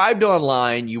prescribed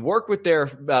online. You work with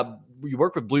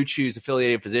Blue Chew's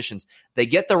affiliated physicians. They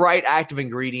get the right active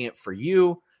ingredient for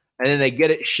you, and then they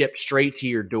get it shipped straight to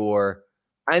your door.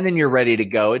 And then you're ready to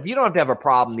go. You don't have to have a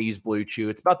problem to use Blue Chew.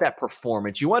 It's about that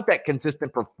performance. You want that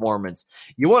consistent performance.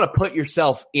 You want to put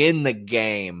yourself in the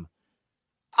game.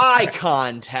 Eye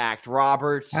contact,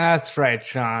 Robert. That's right,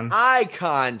 Sean. Eye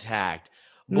contact.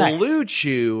 Nice. Blue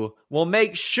Chew will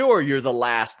make sure you're the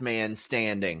last man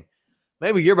standing.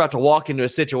 Maybe you're about to walk into a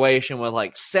situation with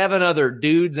like 7 other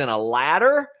dudes in a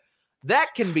ladder.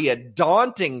 That can be a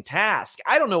daunting task.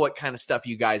 I don't know what kind of stuff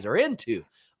you guys are into.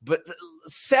 But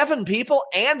 7 people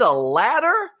and a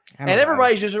ladder? And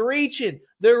everybody's just reaching.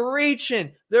 They're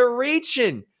reaching.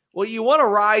 Well, you want to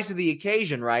rise to the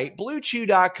occasion, right?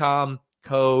 BlueChew.com,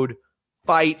 code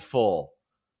Fightful.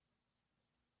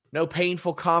 No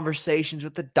painful conversations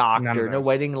with the doctor. No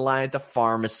waiting in line at the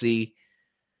pharmacy.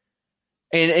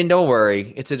 And don't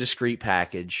worry, it's a discreet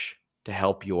package to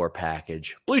help your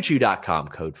package. BlueChew.com,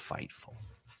 code Fightful.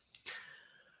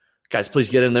 Guys, please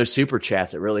get in those super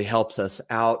chats. It really helps us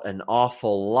out an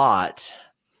awful lot.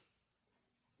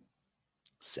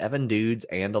 7 dudes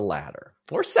and a ladder.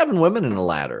 Or 7 women and a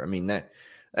ladder. I mean,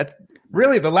 that's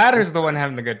really, the ladder's the one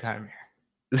having the good time here.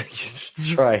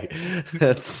 That's right.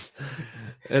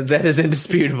 That is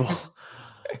indisputable.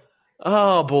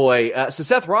 Oh, boy. So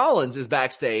Seth Rollins is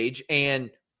backstage,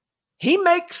 and he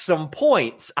makes some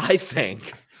points, I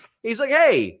think. He's like,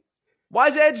 hey, why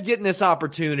is Edge getting this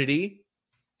opportunity?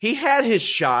 He had his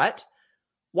shot.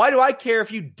 Why do I care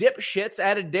if you dipshits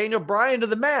added Daniel Bryan to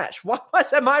the match? Why's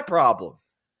that my problem?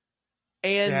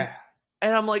 And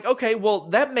I'm like, okay, well,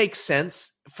 that makes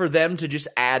sense for them to just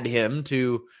add him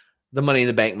to the Money in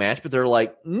the Bank match. But they're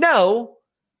like, no,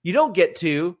 you don't get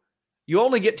to. You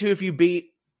only get to if you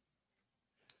beat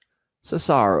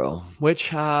Cesaro, which,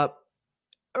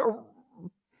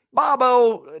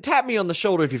 Bobo, tap me on the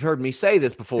shoulder if you've heard me say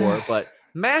this before, but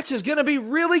match is going to be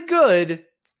really good.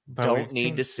 But don't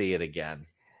need to see it again.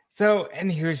 So, and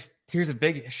here's a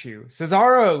big issue.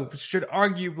 Cesaro should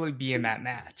arguably be in that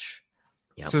match.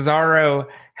 Yep. Cesaro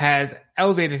has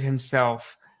elevated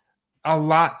himself a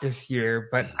lot this year,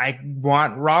 but I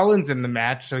want Rollins in the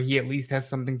match so he at least has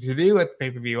something to do at the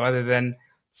pay-per-view other than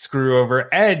screw over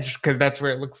Edge, because that's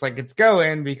where it looks like it's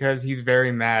going, because he's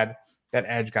very mad that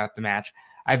Edge got the match.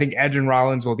 I think Edge and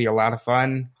Rollins will be a lot of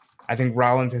fun. I think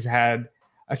Rollins has had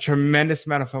a tremendous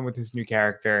amount of fun with his new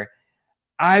character.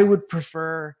 I would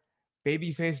prefer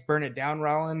babyface burn it down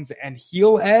Rollins and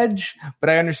heel Edge, but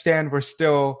I understand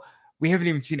we haven't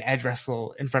even seen Edge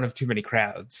wrestle in front of too many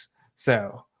crowds.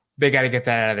 So they got to get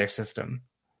that out of their system.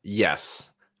 Yes.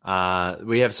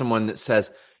 We have someone that says,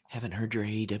 haven't heard your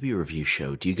AEW review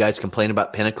show. Do you guys complain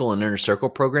about Pinnacle and Inner Circle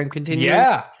program continuing?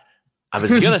 Yeah. I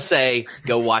was going to say,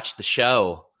 go watch the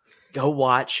show. Go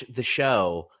watch the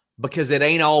show. Because it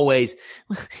ain't always,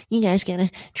 you guys gotta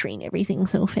treat everything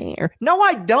so fair. No,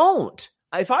 I don't.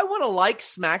 If I want to like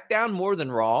SmackDown more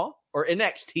than Raw, or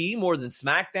NXT more than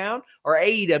SmackDown, or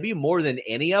AEW more than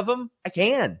any of them, I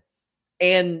can.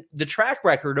 And the track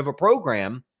record of a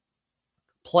program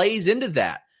plays into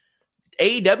that.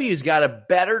 AEW's got a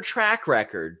better track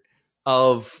record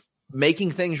of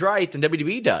making things right than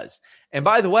WWE does. And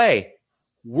by the way,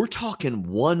 we're talking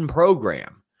one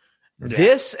program. Yeah.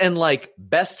 This and like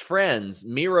Best Friends,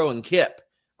 Miro and Kip,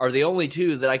 are the only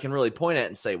 2 that I can really point at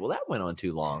and say, well, that went on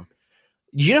too long.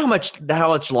 You know how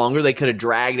much longer they could have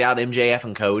dragged out MJF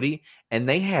and Cody, and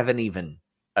they haven't even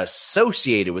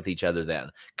associated with each other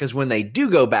then. Because when they do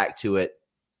go back to it,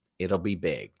 it'll be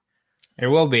big. It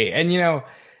will be. And,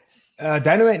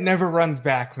 Dynamite never runs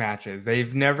back matches.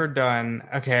 They've never done,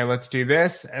 okay, let's do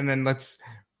this, and then let's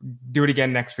do it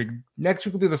again next week. Next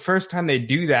week will be the first time they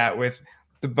do that with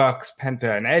the Bucks,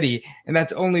 Penta, and Eddie, and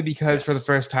that's only because for the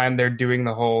first time they're doing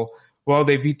the whole, well,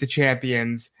 they beat the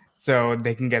champions so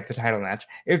they can get the title match.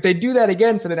 If they do that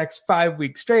again for the next 5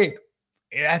 weeks straight,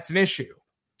 that's an issue.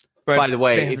 But by the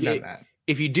way,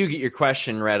 if you do get your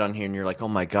question read on here and you're like, oh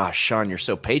my gosh, Sean, you're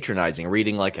so patronizing,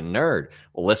 reading like a nerd.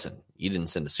 Well, listen, you didn't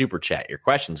send a super chat. Your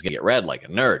question's going to get read like a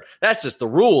nerd. That's just the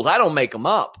rules. I don't make them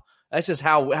up. That's just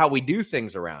how we do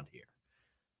things around here.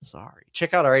 Sorry.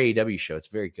 Check out our AEW show. It's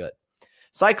very good.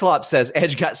 Cyclops says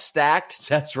Edge got stacked.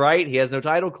 That's right. He has no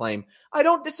title claim. I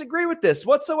don't disagree with this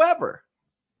whatsoever.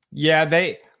 Yeah,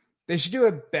 they should do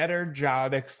a better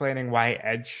job explaining why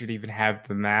Edge should even have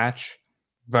the match.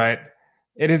 But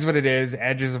it is what it is.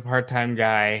 Edge is a part-time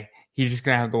guy. He's just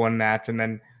going to have the one match and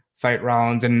then fight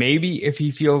Rollins. And maybe if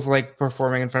he feels like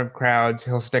performing in front of crowds,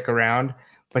 he'll stick around.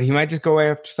 But he might just go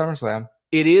away after SummerSlam.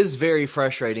 It is very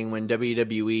frustrating when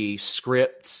WWE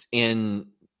scripts in,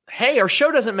 hey, our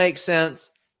show doesn't make sense.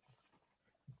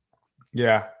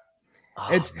 Yeah.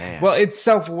 Oh, man. Well, it's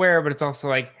self-aware, but it's also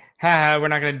like, we're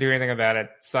not going to do anything about it.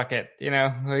 Suck it.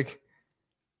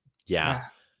 Yeah.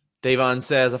 Davon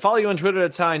says, I follow you on Twitter.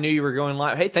 That's how I knew you were going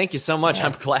live. Hey, thank you so much. Yeah.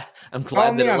 I'm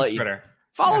glad that I let you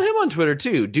follow him on Twitter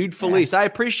too. Dude Felice. I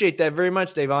appreciate that very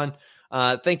much, Davon.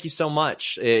 Thank you so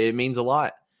much. It means a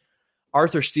lot.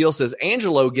 Arthur Steele says,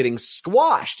 Angelo getting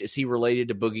squashed. Is he related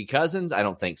to Boogie Cousins? I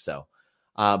don't think so.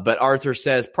 But Arthur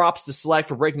says, props to Select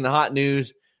for breaking the hot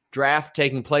news. Draft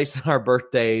taking place on our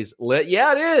birthdays.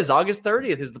 Yeah, it is. August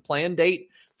 30th is the planned date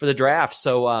for the draft.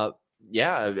 So,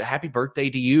 happy birthday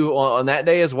to you on that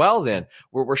day as well then.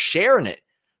 We're sharing it.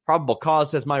 Probable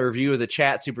Cause says, my review of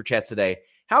the super chats today.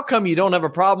 How come you don't have a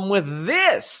problem with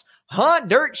this? Huh?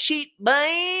 Dirt Sheet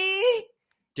Boy?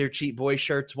 Dirt Sheet Boy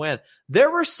shirts win. There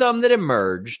were some that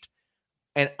emerged,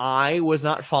 and I was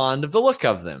not fond of the look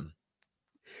of them.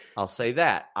 I'll say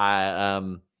that. I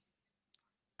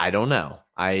don't know.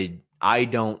 I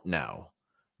don't know.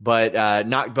 But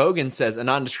Knock Bogan says a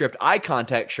nondescript eye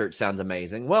contact shirt sounds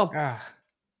amazing. Well,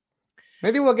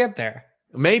 maybe we'll get there.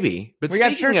 Maybe. But we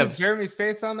got shirts with Jeremy's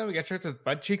face on them. We got shirts with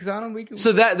butt cheeks on them.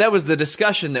 So that was the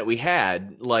discussion that we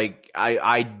had. Like,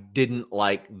 I didn't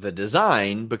like the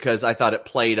design because I thought it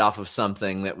played off of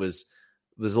something that was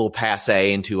a little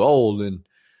passe and too old. And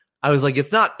I was like,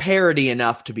 it's not parody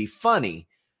enough to be funny.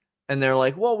 And they're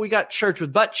like, well, we got shirts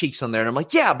with butt cheeks on there. And I'm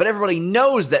like, yeah, but everybody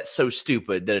knows that's so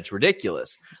stupid that it's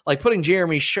ridiculous. Like putting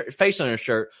Jeremy's face on a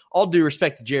shirt, all due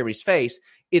respect to Jeremy's face,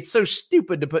 it's so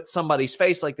stupid to put somebody's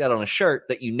face like that on a shirt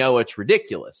that you know it's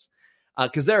ridiculous.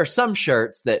 Because there are some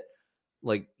shirts that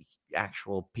like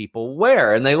actual people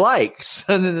wear and they like.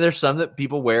 And then there's some that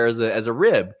people wear as a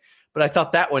rib. But I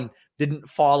thought that one didn't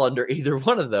fall under either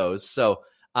one of those. So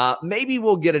maybe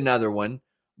we'll get another one.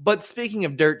 But speaking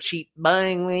of dirt cheap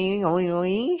buying, here's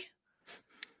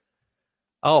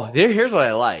what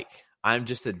I like. I'm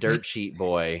just a dirt sheet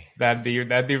boy. That'd be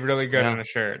really good on a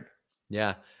shirt.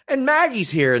 Yeah. And Maggie's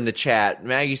here in the chat.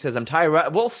 Maggie says, I'm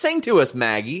tired. Well, sing to us,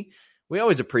 Maggie. We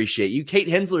always appreciate you. Kate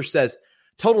Hensler says,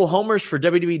 total homers for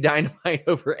WWE Dynamite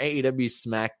over AEW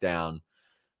SmackDown.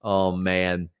 Oh,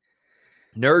 man.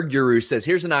 Nerd Guru says,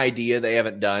 here's an idea they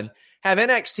haven't done. Have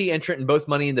NXT entrant in both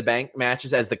Money in the Bank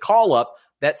matches as the call-up.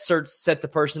 That set the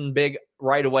person big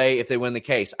right away if they win the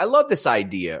case. I love this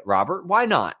idea, Robert. Why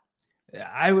not?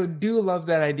 I do love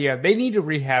that idea. They need to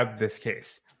rehab this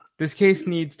case. This case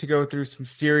needs to go through some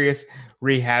serious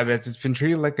rehab. It's been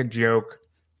treated like a joke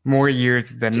more years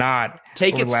than not.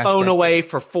 Take its phone away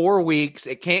for 4 weeks.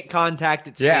 It can't contact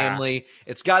its family.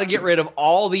 It's got to get rid of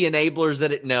all the enablers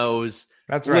that it knows.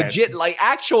 That's right. Legit, like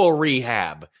actual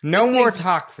rehab. No more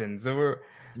toxins. There were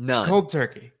none. Cold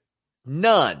turkey.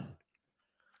 None.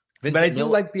 But I do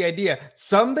like the idea.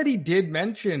 Somebody did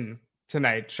mention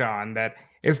tonight, Sean, that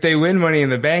if they win Money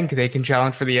in the Bank, they can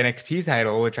challenge for the NXT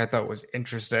title, which I thought was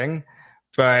interesting.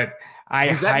 But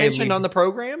was that mentioned on the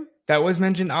program? That was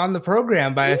mentioned on the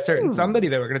program by a certain somebody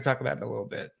that we're going to talk about in a little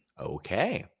bit.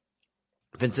 Okay.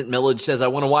 Vincent Millage says, I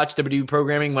want to watch WWE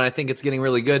programming when I think it's getting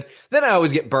really good. Then I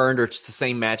always get burned or it's just the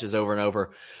same matches over and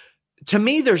over. To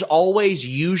me, there's always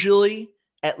usually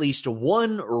at least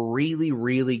one really,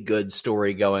 really good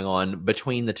story going on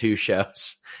between the two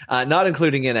shows, not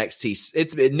including NXT.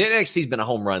 NXT's been a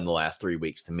home run the last 3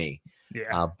 weeks to me.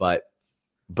 Yeah.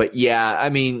 But yeah, I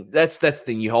mean, that's the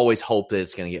thing. You always hope that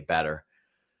it's going to get better.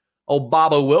 Old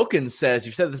Bobo Wilkins says,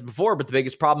 you've said this before, but the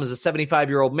biggest problem is a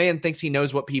 75-year-old man thinks he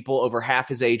knows what people over half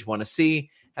his age want to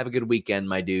see. Have a good weekend,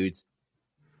 my dudes.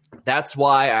 That's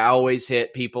why I always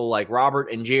hit people like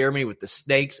Robert and Jeremy with the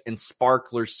snakes and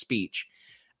sparklers speech.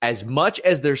 As much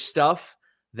as there's stuff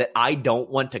that I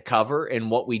don't want to cover in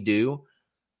what we do,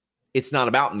 it's not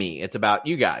about me. It's about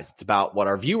you guys. It's about what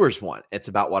our viewers want. It's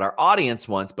about what our audience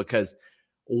wants, because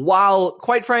while,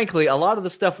 quite frankly, a lot of the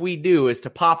stuff we do is to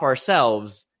pop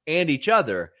ourselves and each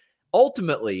other,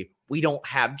 ultimately, we don't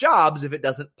have jobs if it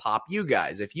doesn't pop you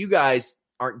guys. If you guys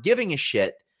aren't giving a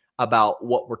shit about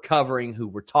what we're covering, who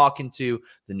we're talking to,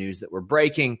 the news that we're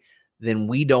breaking, then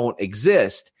we don't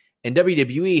exist. And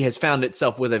WWE has found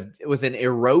itself with an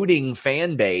eroding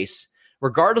fan base,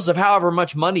 regardless of however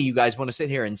much money you guys want to sit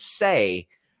here and say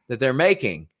that they're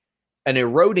making. An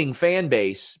eroding fan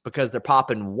base because they're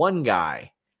popping one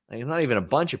guy. Like, it's not even a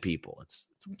bunch of people.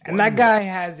 And that guy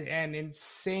has an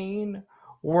insane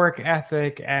work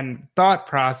ethic and thought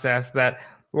process that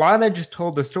Lana just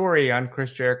told the story on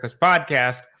Chris Jericho's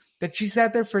podcast that she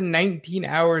sat there for 19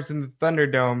 hours in the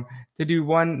Thunderdome to do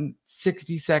one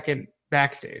 60-second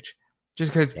backstage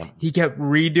just because he kept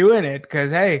redoing it because,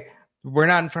 hey, we're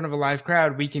not in front of a live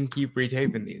crowd. We can keep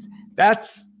retaping these.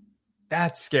 That's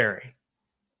scary.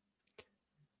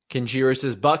 Kenjiro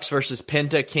says Bucks versus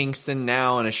Penta Kingston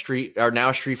now a street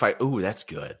fight. Ooh, that's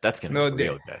good. That's going to be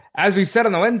real good. As we said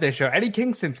on the Wednesday show, Eddie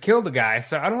Kingston's killed a guy,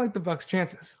 so I don't like the Bucks'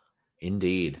 chances.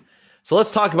 Indeed. So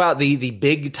let's talk about the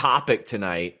big topic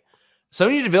tonight.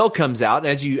 Sonya Deville comes out, and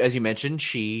as you mentioned,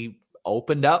 she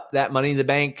opened up that Money in the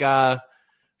Bank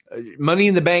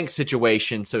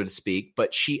situation, so to speak,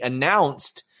 but she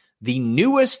announced the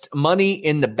newest Money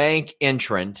in the Bank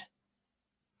entrant,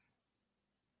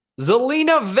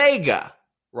 Zelina Vega,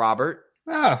 Robert.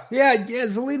 Oh, yeah,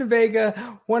 Zelina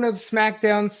Vega, one of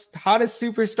SmackDown's hottest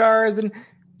superstars, and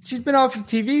she's been off of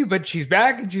TV, but she's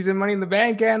back, and she's in Money in the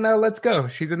Bank, and let's go.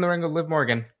 She's in the ring with Liv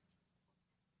Morgan.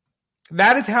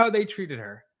 That is how they treated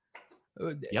her.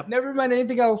 Yep. Never mind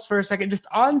anything else for a second. Just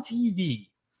on TV,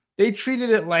 they treated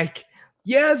it like,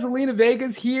 yeah, Zelina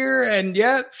Vega's here, and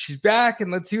yeah, she's back,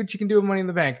 and let's see what she can do with Money in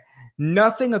the Bank.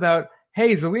 Nothing about,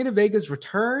 hey, Zelina Vega's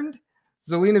returned.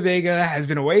 Zelina Vega has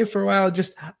been away for a while.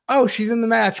 Just, oh, she's in the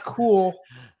match. Cool.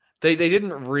 They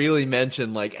didn't really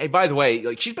mention, like, hey, by the way,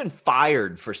 like, she's been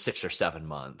fired for 6 or 7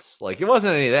 months. Like, it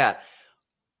wasn't any of that.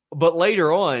 But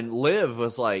later on, Liv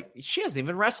was like, she hasn't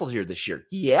even wrestled here this year.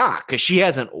 Yeah, because she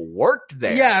hasn't worked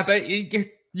there. Yeah, but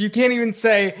you can't even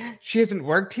say she hasn't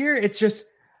worked here. It's just,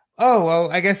 oh,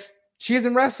 well, I guess she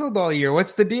hasn't wrestled all year.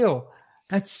 What's the deal?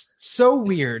 That's so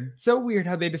weird. So weird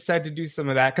how they decided to do some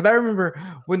of that. Because I remember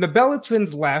when the Bella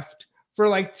Twins left for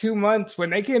like 2 months,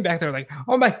 when they came back, they were like,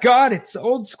 oh my God, it's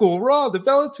old school Raw. The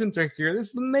Bella Twins are here.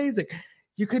 This is amazing.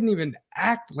 You couldn't even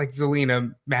act like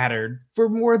Zelina mattered for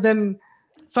more than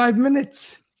 5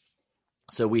 minutes.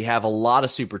 So we have a lot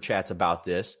of super chats about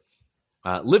this.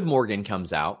 Liv Morgan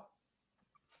comes out.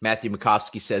 Matthew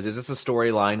Makovsky says, is this a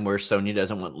storyline where Sonya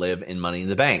doesn't want Liv in Money in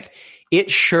the Bank?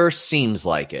 It sure seems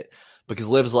like it. Because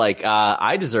Liv's like,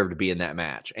 I deserve to be in that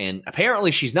match. And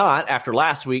apparently she's not after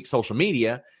last week's social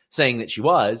media saying that she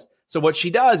was. So what she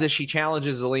does is she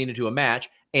challenges Zelina to a match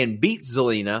and beats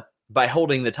Zelina by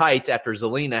holding the tights after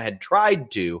Zelina had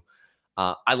tried to.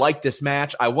 I like this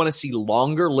match. I want to see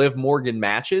longer Liv Morgan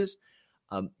matches.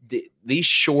 These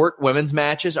short women's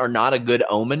matches are not a good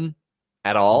omen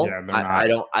at all. Yeah,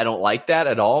 I don't like that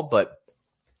at all. But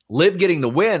Liv getting the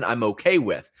win, I'm okay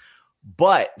with.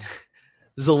 But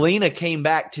Zelina came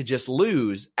back to just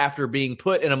lose after being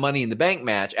put in a Money in the Bank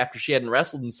match after she hadn't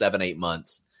wrestled in 7-8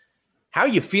 months. How are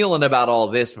you feeling about all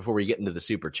this before we get into the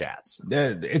super chats?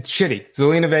 It's shitty.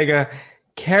 Zelina Vega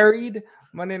carried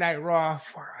Monday Night Raw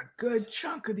for a good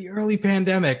chunk of the early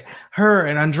pandemic. Her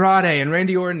and Andrade and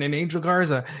Randy Orton and Angel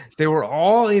Garza, they were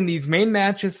all in these main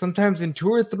matches, sometimes in 2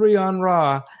 or 3 on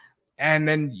Raw, and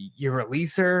then you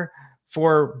release her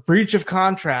for breach of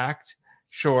contract,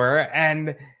 sure,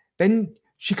 and then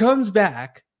she comes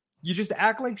back. You just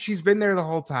act like she's been there the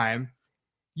whole time.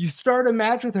 You start a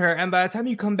match with her, and by the time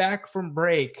you come back from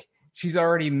break, she's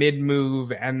already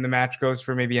mid-move, and the match goes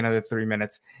for maybe another 3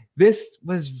 minutes. This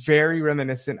was very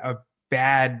reminiscent of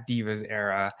bad Divas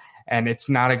era, and it's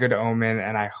not a good omen,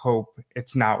 and I hope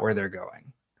it's not where they're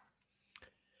going.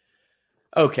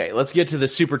 Okay, let's get to the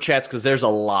super chats because there's a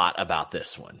lot about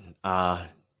this one.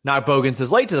 Not Bogan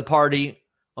says, late to the party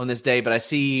on this day, but I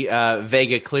see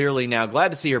Vega clearly now.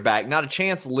 Glad to see her back. Not a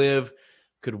chance Liv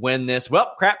could win this.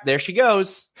 Well, crap, there she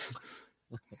goes.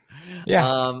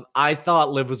 Yeah. I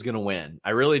thought Liv was going to win.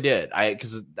 I really did.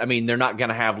 Because they're not going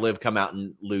to have Liv come out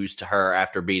and lose to her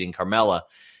after beating Carmella.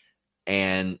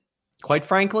 And quite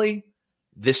frankly,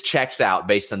 this checks out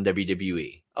based on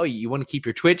WWE. Oh, you want to keep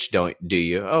your Twitch, do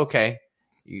you? Okay.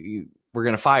 We're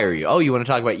going to fire you. Oh, you want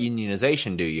to talk about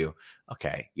unionization, do you?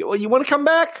 Okay. You want to come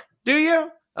back? Do you?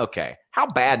 Okay. How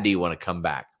bad do you want to come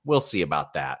back? We'll see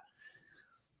about that.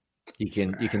 You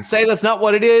can say that's not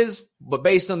what it is, but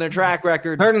based on their track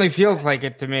record, certainly feels like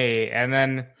it to me. And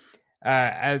then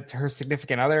her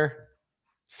significant other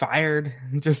fired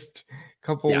just a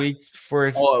couple weeks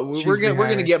before. Oh, we're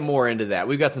gonna get more into that.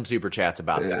 We've got some super chats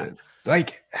about that.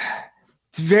 Like,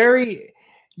 it's very.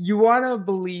 you want to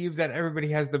believe that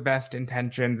everybody has the best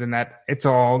intentions and that it's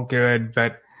all good,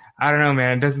 but I don't know,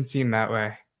 man. It doesn't seem that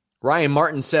way. Ryan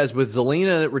Martin says, with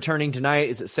Zelina returning tonight,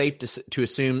 is it safe to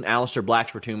assume Aleister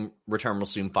Black's return will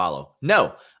soon follow?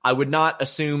 No, I would not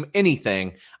assume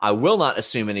anything. I will not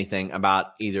assume anything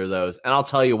about either of those. And I'll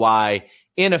tell you why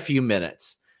in a few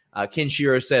minutes. Ken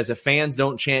Shiro says, if fans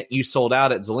don't chant "you sold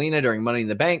out" at Zelina during Money in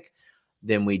the Bank,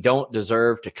 then we don't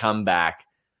deserve to come back.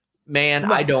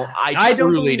 Man, I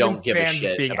truly don't give a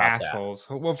shit being about assholes.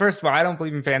 That. Well, first of all, I don't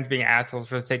believe in fans being assholes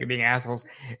for the sake of being assholes.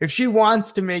 If she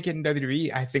wants to make it in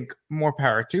WWE, I think more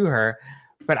power to her.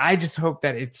 But I just hope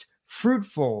that it's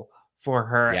fruitful for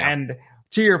her. Yeah. And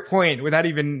to your point, without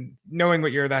even knowing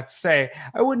what you're about to say,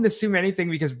 I wouldn't assume anything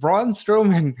because Braun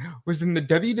Strowman was in the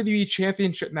WWE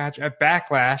Championship match at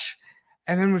Backlash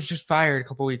and then was just fired a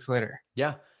couple weeks later.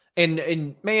 Yeah.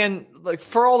 And man, like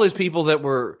for all those people that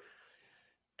were,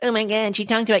 oh my God, she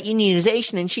talked about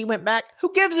unionization and she went back.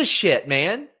 Who gives a shit,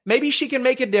 man? Maybe she can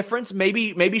make a difference.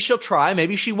 Maybe she'll try.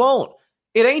 Maybe she won't.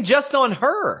 It ain't just on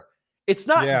her. It's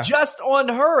not just on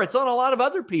her. It's on a lot of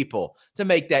other people to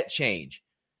make that change.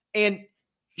 And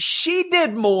she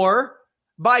did more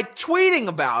by tweeting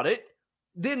about it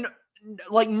than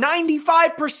like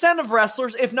 95% of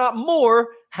wrestlers, if not more,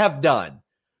 have done.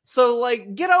 So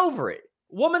like, get over it.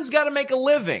 Woman's got to make a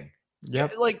living.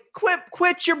 Yep. Like,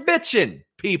 quit your bitching,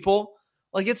 people.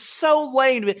 Like, it's so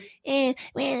lame.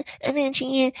 Well, and then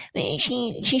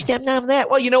she stepped off that.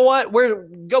 Well, you know what?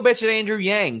 Go bitch at Andrew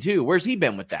Yang, too. Where's he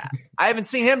been with that? I haven't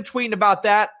seen him tweeting about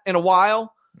that in a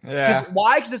while. Yeah.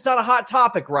 Why? Because it's not a hot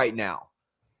topic right now.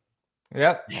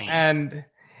 Yep. Dang. And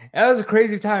it was a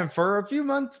crazy time for a few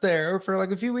months there, or for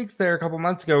like a few weeks there, a couple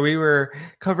months ago. We were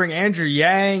covering Andrew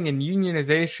Yang and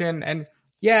unionization, and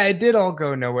yeah, it did all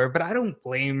go nowhere, but I don't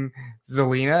blame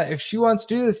Zelina. If she wants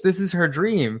to do this, this is her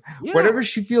dream. Yeah. Whatever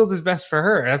she feels is best for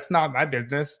her. That's not my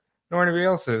business, nor anybody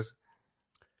else's.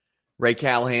 Ray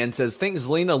Callahan says, think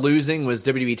Zelina losing was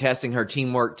WWE testing her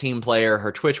teamwork, team player.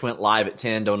 Her Twitch went live at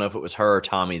 10. Don't know if it was her or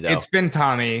Tommy, though. It's been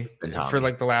Tommy for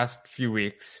like the last few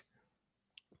weeks.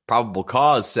 Probable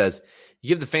Cause says, you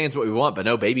give the fans what we want, but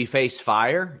no babyface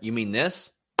fire? You mean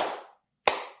this?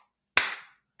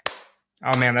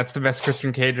 Oh, man, that's the best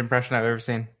Christian Cage impression I've ever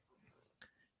seen.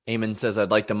 Eamon says, I'd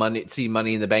like to see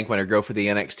Money in the Bank winner go for the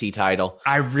NXT title.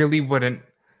 I really wouldn't.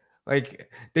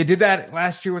 Like, they did that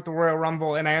last year with the Royal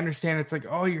Rumble, and I understand it's like,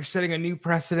 oh, you're setting a new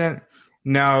precedent.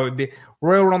 No, the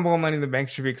Royal Rumble and Money in the Bank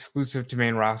should be exclusive to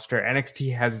main roster.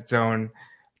 NXT has its own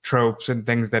tropes and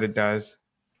things that it does.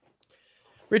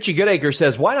 Richie Goodacre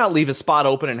says, why not leave a spot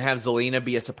open and have Zelina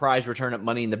be a surprise return at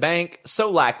Money in the Bank?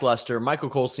 So lackluster. Michael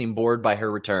Cole seemed bored by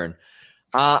her return.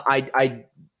 I'm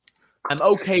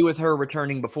okay with her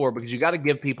returning before because you got to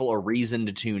give people a reason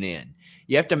to tune in.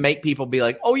 You have to make people be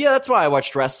like, oh, yeah, that's why I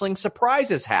watched wrestling.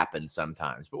 Surprises happen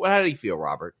sometimes. But how do you feel,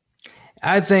 Robert?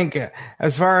 I think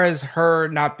as far as her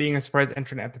not being a surprise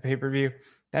entrant at the pay-per-view,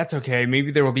 that's okay.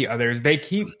 Maybe there will be others. They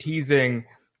keep teasing,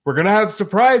 we're going to have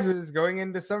surprises going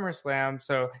into SummerSlam.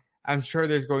 So I'm sure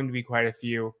there's going to be quite a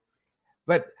few.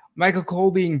 But Michael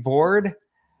Cole being bored,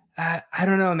 I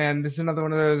don't know, man. This is another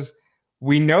one of those.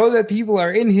 We know that people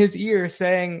are in his ear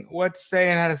saying what to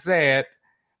say and how to say it.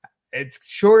 It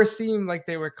sure seemed like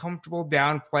they were comfortable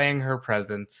downplaying her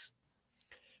presence.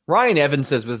 Ryan Evans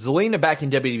says, with Zelina back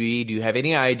in WWE, do you have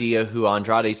any idea who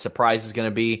Andrade's surprise is going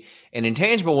to be? An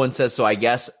intangible one says, so I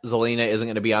guess Zelina isn't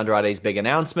going to be Andrade's big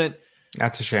announcement.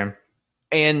 That's a shame.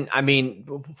 And, I mean,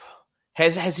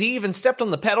 has he even stepped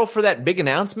on the pedal for that big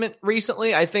announcement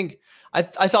recently? I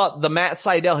thought the Matt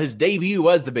Sydal, his debut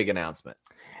was the big announcement.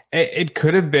 It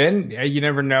could have been. You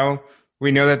never know.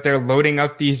 We know that they're loading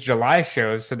up these July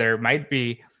shows, so there might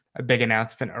be a big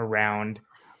announcement around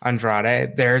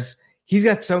Andrade. He's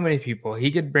got so many people. He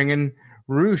could bring in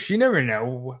Roosh. You never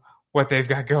know what they've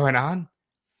got going on.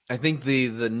 I think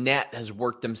the net has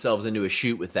worked themselves into a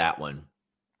shoot with that one,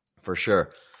 for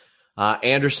sure.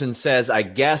 Anderson says, I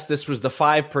guess this was the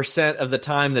 5% of the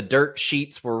time the dirt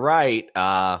sheets were right.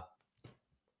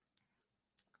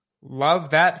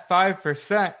 Love that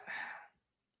 5%.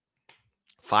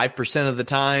 5% of the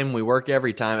time, we work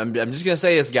every time. I'm just going to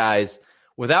say this, guys,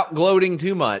 without gloating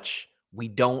too much, we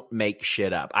don't make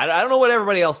shit up. I don't know what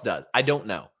everybody else does. I don't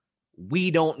know. We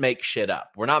don't make shit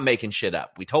up. We're not making shit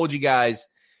up. We told you guys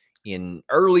in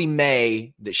early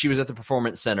May that she was at the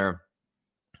Performance Center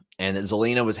and that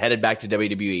Zelina was headed back to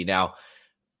WWE. Now,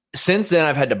 since then,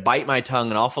 I've had to bite my tongue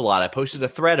an awful lot. I posted a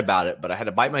thread about it, but I had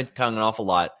to bite my tongue an awful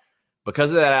lot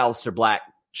because of that Aleister Black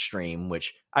stream,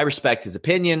 which I respect his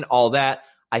opinion, all that.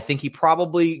 I think he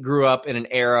probably grew up in an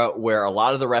era where a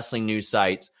lot of the wrestling news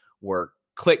sites were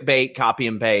clickbait, copy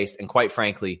and paste, and quite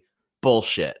frankly,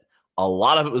 bullshit. A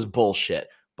lot of it was bullshit.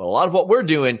 But a lot of what we're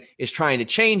doing is trying to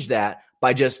change that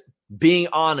by just being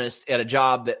honest at a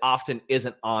job that often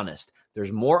isn't honest.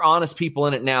 There's more honest people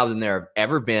in it now than there have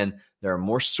ever been. There are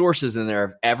more sources than there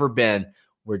have ever been.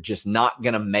 We're just not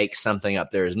going to make something up.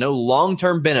 There is no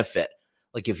long-term benefit.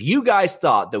 Like if you guys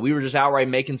thought that we were just outright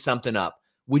making something up,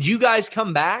 would you guys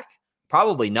come back?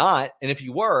 Probably not. And if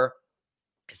you were,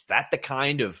 is that the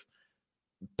kind of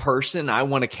person I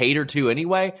want to cater to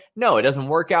anyway? No, it doesn't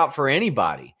work out for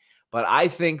anybody. But I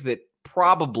think that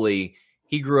probably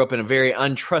he grew up in a very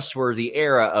untrustworthy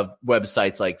era of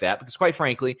websites like that because, quite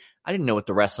frankly, I didn't know what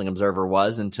the Wrestling Observer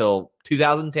was until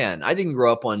 2010. I didn't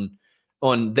grow up on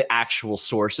the actual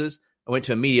sources. I went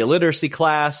to a media literacy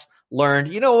class,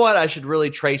 learned, you know what, I should really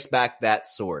trace back that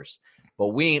source. But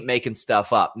we ain't making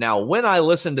stuff up. Now, when I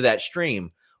listened to that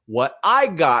stream, what I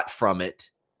got from it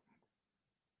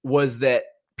was that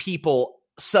people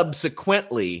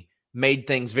subsequently made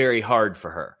things very hard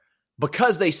for her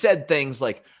because they said things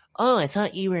like, "Oh, I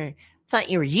thought you were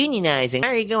unionizing. Why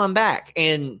are you going back?"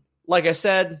 And like I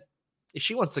said, if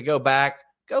she wants to go back,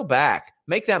 go back.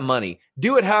 Make that money.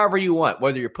 Do it however you want,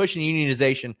 whether you're pushing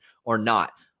unionization or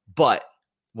not. But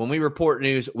when we report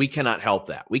news, we cannot help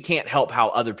that. We can't help how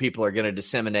other people are going to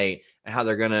disseminate and how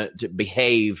they're going to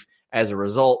behave as a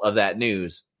result of that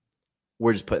news.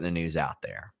 We're just putting the news out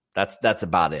there. That's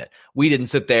about it. We didn't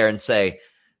sit there and say,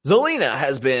 Zelina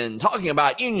has been talking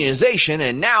about unionization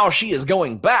and now she is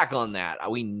going back on that.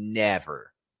 We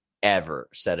never, ever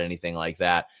said anything like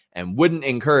that and wouldn't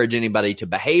encourage anybody to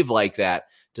behave like that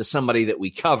to somebody that we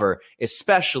cover,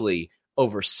 especially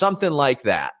over something like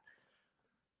that.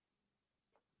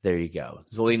 There you go.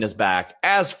 Zelina's back,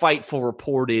 as Fightful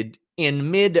reported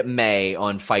in mid-May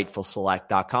on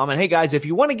FightfulSelect.com. And hey, guys, if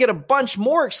you want to get a bunch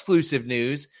more exclusive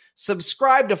news,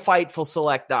 subscribe to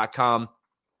FightfulSelect.com.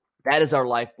 That is our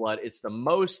lifeblood. It's the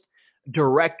most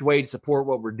direct way to support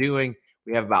what we're doing.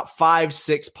 We have about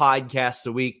 5-6 podcasts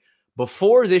a week.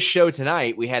 Before this show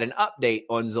tonight, we had an update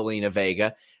on Zelina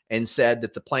Vega and said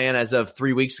that the plan as of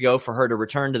 3 weeks ago for her to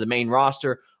return to the main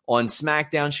roster on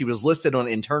SmackDown. She was listed on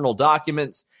internal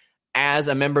documents as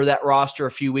a member of that roster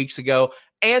a few weeks ago.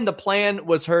 And the plan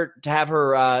was to have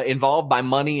her involved by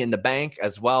Money in the Bank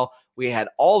as well. We had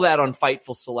all that on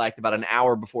Fightful Select about an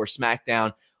hour before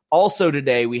SmackDown. Also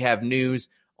today, we have news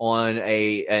on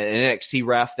an NXT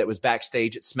ref that was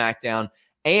backstage at SmackDown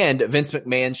and Vince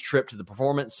McMahon's trip to the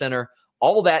Performance Center.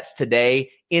 All that's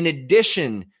today, in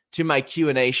addition to my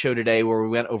Q&A show today where we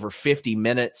went over 50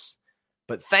 minutes.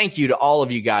 But thank you to all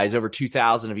of you guys, over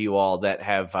 2,000 of you all that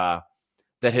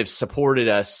have supported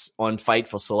us on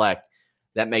Fightful Select.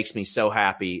 That makes me so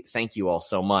happy. Thank you all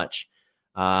so much.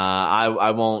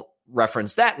 I won't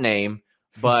reference that name,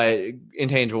 but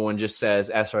Intangible One just says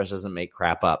SRS doesn't make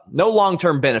crap up. No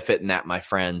long-term benefit in that, my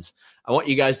friends. I want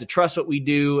you guys to trust what we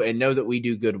do and know that we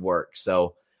do good work.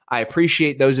 So I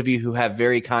appreciate those of you who have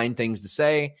very kind things to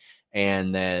say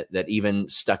and that even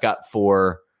stuck up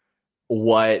for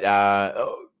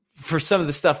for some of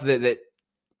the stuff that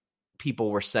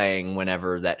people were saying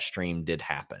whenever that stream did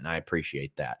happen. I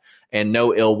appreciate that. And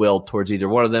no ill will towards either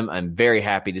one of them. I'm very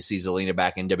happy to see Zelina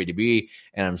back in WWE,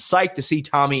 and I'm psyched to see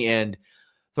Tommy End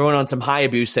throwing on some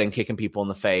Hayabusa and kicking people in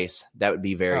the face. That would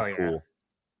be very cool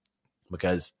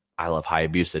because I love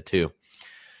Hayabusa too.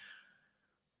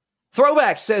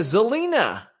 Throwback says,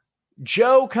 Zelina,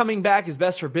 Joe coming back is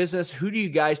best for business. Who do you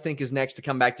guys think is next to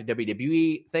come back to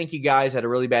WWE? Thank you guys. Had a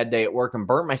really bad day at work and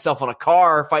burnt myself on a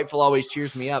car. Fightful always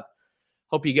cheers me up.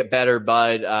 Hope you get better,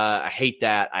 bud. I hate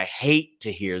that. I hate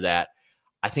to hear that.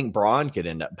 I think Braun could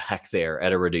end up back there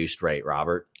at a reduced rate,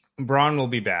 Robert. Braun will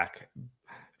be back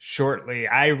shortly.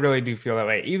 I really do feel that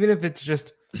way. Even if it's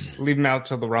just leave him out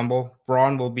till the Rumble,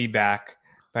 Braun will be back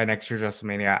by next year's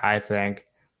WrestleMania, I think.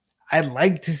 I'd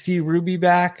like to see Ruby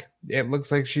back. It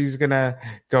looks like she's going to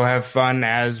go have fun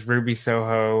as Ruby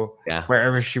Soho,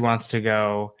 wherever she wants to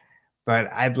go.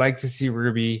 But I'd like to see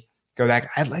Ruby go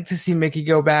back. I'd like to see Mickey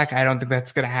go back. I don't think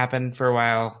that's going to happen for a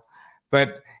while.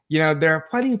 But, there are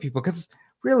plenty of people because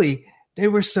really, they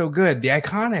were so good. The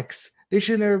Iconics, they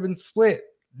should have never been split.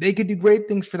 They could do great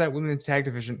things for that women's tag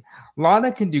division.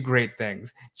 Lana can do great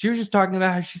things. She was just talking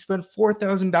about how she spent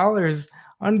 $4,000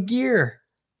 on gear.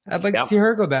 I'd like to see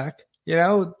her go back.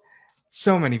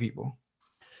 So many people.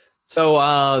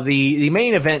 So the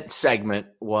main event segment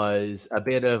was a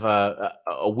bit of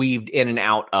a weaved in and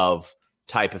out of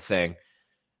type of thing.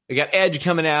 We got Edge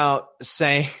coming out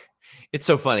saying, it's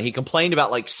so funny. He complained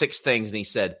about like 6 things and he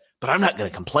said, but I'm not going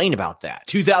to complain about that.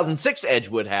 2006 Edge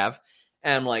would have.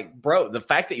 And I'm like, bro, the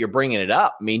fact that you're bringing it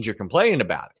up means you're complaining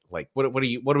about it. Like, what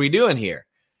are we doing here?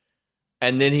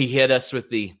 And then he hit us with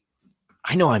the,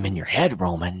 I know I'm in your head,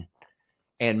 Roman.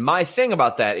 And my thing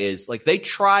about that is, like, they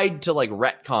tried to, like,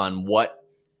 retcon what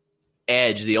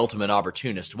Edge, the Ultimate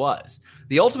Opportunist, was.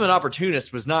 The Ultimate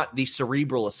Opportunist was not the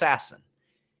cerebral assassin.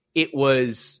 It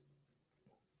was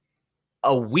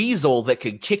a weasel that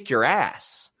could kick your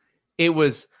ass. It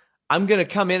was, I'm going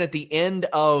to come in at the end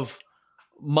of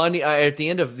at the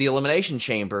end of the Elimination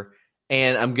Chamber,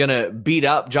 and I'm going to beat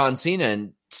up John Cena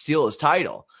and steal his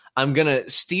title. I'm going to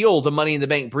steal the Money in the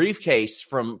Bank briefcase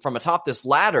from atop this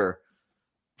ladder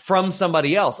from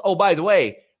somebody else. Oh, by the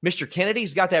way, Mr.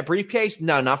 Kennedy's got that briefcase?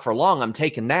 No, not for long. I'm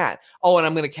taking that. Oh, and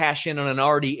I'm going to cash in on an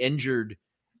already injured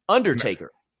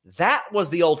Undertaker. That was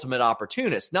the Ultimate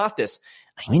Opportunist, not this,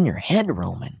 I'm in your head,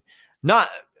 Roman. Not,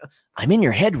 I'm in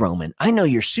your head, Roman. I know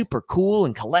you're super cool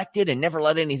and collected and never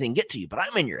let anything get to you, but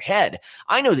I'm in your head.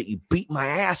 I know that you beat my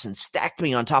ass and stacked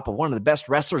me on top of one of the best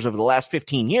wrestlers over the last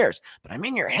 15 years, but I'm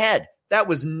in your head. That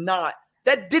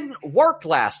didn't work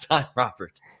last time,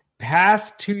 Robert.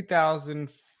 Past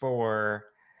 2004,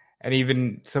 and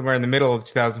even somewhere in the middle of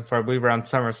 2004, I believe around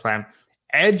SummerSlam,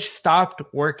 Edge stopped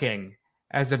working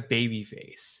as a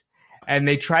babyface. And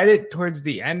they tried it towards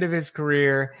the end of his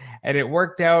career, and it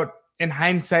worked out in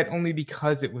hindsight only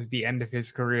because it was the end of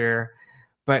his career.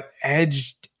 But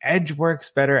Edge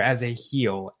works better as a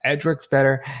heel. Edge works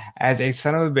better as a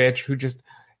son of a bitch who just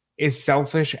is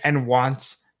selfish and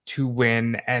wants to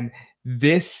win. And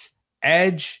this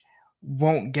Edge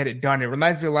won't get it done. It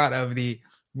reminds me a lot of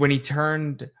when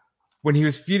he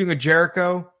was feuding with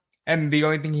Jericho, and the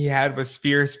only thing he had was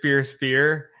spear, spear,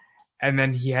 spear. And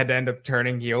then he had to end up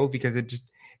turning heel because it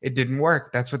didn't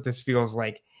work. That's what this feels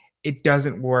like. It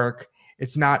doesn't work.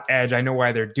 It's not Edge. I know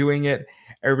why they're doing it.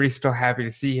 Everybody's still happy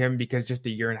to see him because just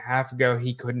a year and a half ago,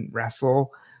 he couldn't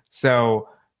wrestle. So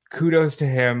kudos to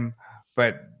him,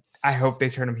 but I hope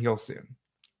they turn him heel soon.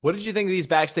 What did you think of these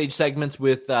backstage segments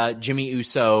with Jimmy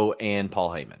Uso and Paul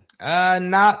Heyman?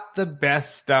 Not the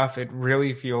best stuff. It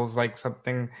really feels like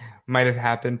something might have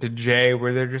happened to Jay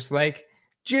where they're just like,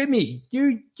 Jimmy,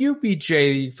 you beat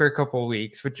Jay for a couple of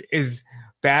weeks, which is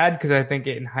bad because I think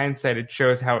in hindsight it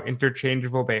shows how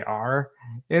interchangeable they are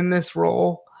in this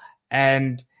role.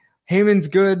 And Heyman's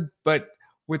good, but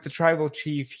with the tribal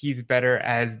chief, he's better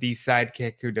as the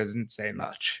sidekick who doesn't say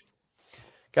much.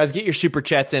 Guys, get your super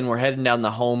chats in. We're heading down the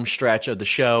home stretch of the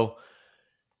show.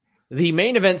 The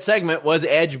main event segment was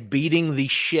Edge beating the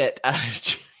shit out of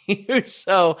Jimmy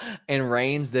Uso, and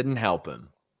Reigns didn't help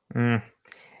him.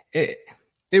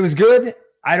 It was good.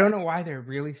 I don't know why they're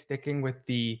really sticking with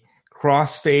the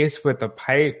crossface with the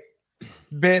pipe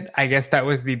bit. I guess that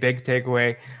was the big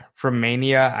takeaway from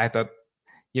Mania. I thought,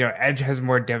 Edge has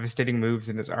more devastating moves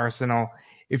in his arsenal.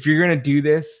 If you're going to do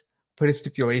this, put a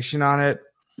stipulation on it.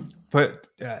 Put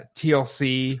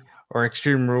TLC or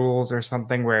Extreme Rules or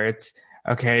something where it's,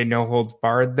 okay, no holds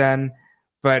barred then.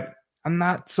 But I'm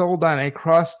not sold on a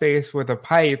crossface with a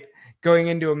pipe going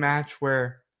into a match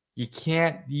where you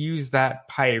can't use that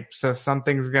pipe, so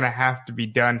something's going to have to be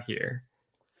done here.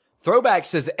 Throwback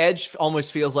says Edge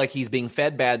almost feels like he's being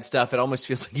fed bad stuff. It almost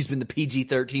feels like he's been the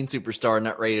PG-13 superstar,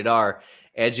 not rated R.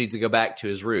 Edge needs to go back to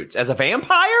his roots. As a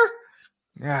vampire?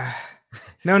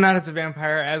 No, not as a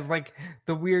vampire. As like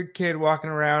the weird kid walking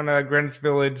around Greenwich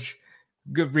Village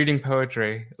reading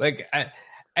poetry. Like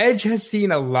Edge has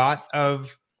seen a lot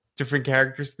of different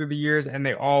characters through the years, and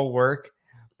they all work.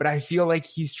 But I feel like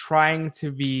he's trying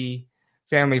to be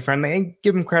family friendly. And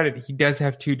give him credit, he does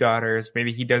have 2 daughters.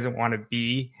 Maybe he doesn't want to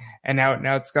be an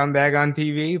out-and-out scumbag on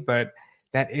TV, but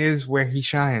that is where he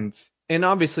shines. And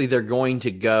obviously they're going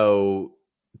to go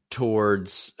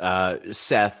towards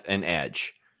Seth and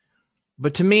Edge.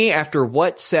 But to me, after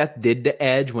what Seth did to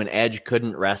Edge when Edge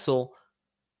couldn't wrestle,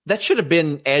 that should have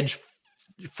been Edge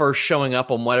first showing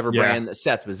up on whatever brand that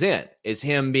Seth was in. Is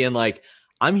him being like,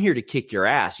 I'm here to kick your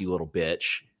ass, you little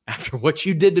bitch. After what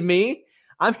you did to me,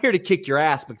 I'm here to kick your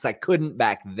ass because I couldn't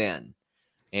back then.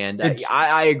 And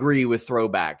I agree with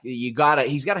Throwback. He's got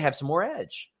to have some more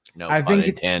Edge. No pun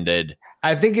intended.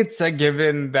 I think it's a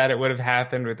given that it would have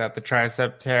happened without the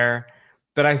tricep tear.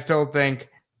 But I still think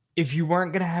if you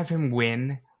weren't going to have him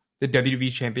win the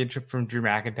WWE Championship from Drew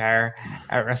McIntyre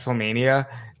at WrestleMania,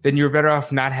 then you were better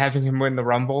off not having him win the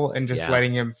Rumble and just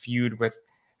letting him feud with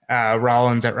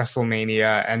Rollins at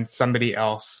WrestleMania, and somebody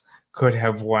else could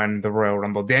have won the Royal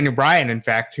Rumble. Daniel Bryan, in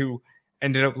fact, who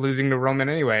ended up losing to Roman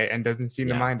anyway and doesn't seem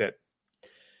to mind it.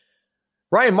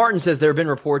 Ryan Martin says there have been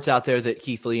reports out there that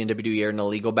Keith Lee and WWE are in a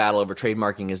legal battle over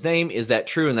trademarking his name. Is that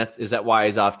true? And is that why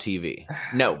he's off TV?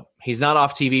 No, he's not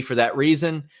off TV for that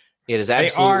reason. It is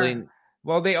absolutely...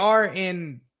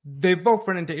 They both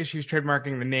run into issues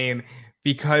trademarking the name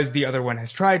because the other one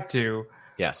has tried to.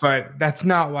 Yes. But that's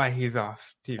not why he's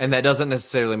off TV. And that doesn't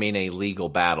necessarily mean a legal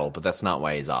battle, but that's not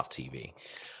why he's off TV.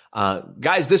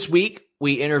 Guys, this week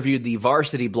we interviewed the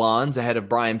Varsity Blondes ahead of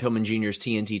Brian Pillman Jr.'s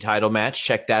TNT title match.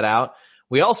 Check that out.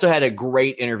 We also had a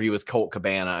great interview with Colt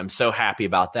Cabana. I'm so happy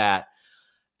about that.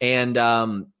 And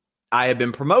I have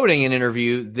been promoting an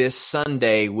interview this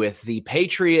Sunday with the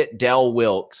Patriot Del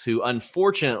Wilkes, who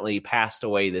unfortunately passed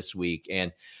away this week.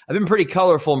 And I've been pretty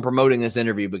colorful in promoting this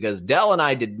interview because Del and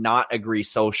I did not agree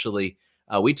socially.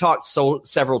 We talked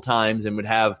several times and would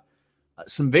have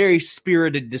some very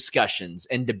spirited discussions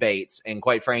and debates. And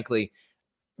quite frankly,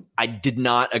 I did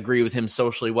not agree with him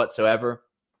socially whatsoever.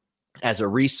 As a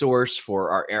resource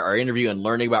for our interview and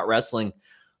learning about wrestling,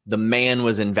 the man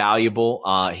was invaluable.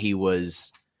 He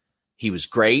was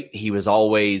great. He was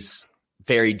always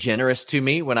very generous to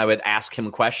me when I would ask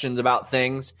him questions about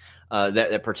things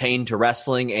that pertain to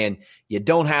wrestling. And you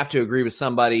don't have to agree with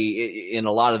somebody in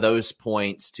a lot of those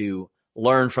points to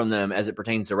learn from them as it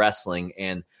pertains to wrestling.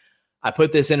 And I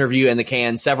put this interview in the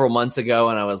can several months ago,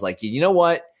 and I was like, you know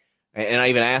what? And I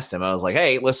even asked him, I was like,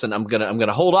 hey, listen, I'm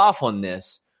gonna hold off on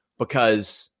this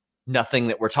because nothing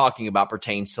that we're talking about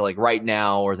pertains to like right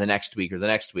now or the next week or the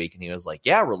next week. And he was like,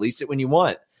 yeah, release it when you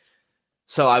want.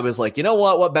 So I was like, you know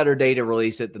what better day to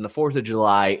release it than the 4th of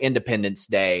July, Independence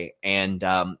Day. And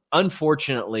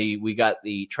unfortunately, we got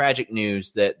the tragic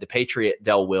news that the Patriot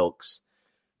Del Wilkes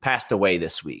passed away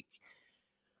this week.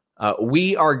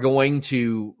 We are going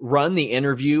to run the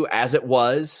interview as it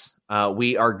was.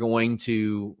 We are going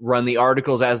to run the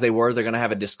articles as they were. They're going to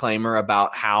have a disclaimer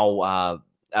about how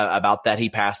about that he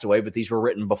passed away, but these were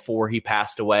written before he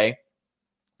passed away.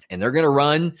 And they're going to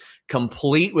run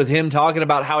complete with him talking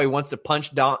about how he wants to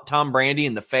punch Tom Brady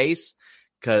in the face.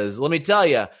 Because let me tell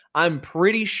you, I'm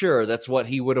pretty sure that's what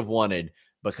he would have wanted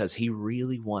because he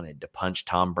really wanted to punch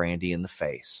Tom Brady in the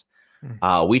face.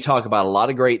 We talk about a lot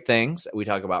of great things. We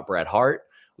talk about Bret Hart.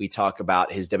 We talk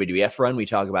about his WWF run. We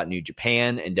talk about New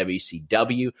Japan and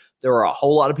WCW. There were a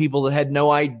whole lot of people that had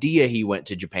no idea he went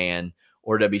to Japan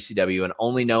or WCW and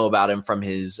only know about him from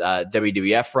his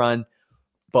WWF run.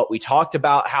 But we talked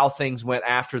about how things went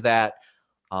after that.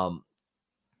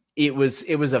 It was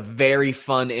a very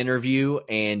fun interview,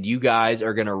 and you guys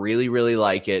are going to really, really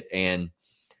like it. And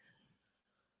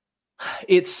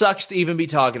it sucks to even be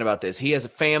talking about this. He has a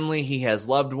family. He has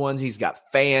loved ones. He's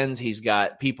got fans. He's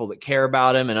got people that care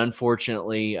about him. And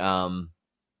unfortunately,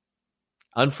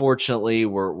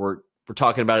 we're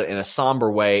talking about it in a somber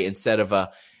way instead of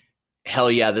a, hell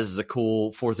yeah, this is a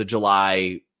cool 4th of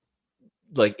July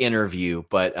like interview.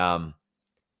 But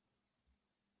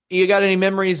you got any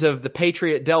memories of the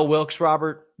Patriot Del Wilkes,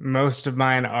 Robert? Most of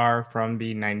mine are from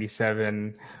the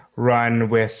 97 run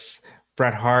with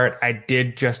Bret Hart. I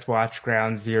did just watch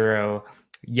Ground Zero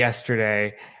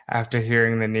yesterday after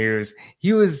hearing the news.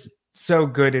 He was so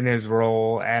good in his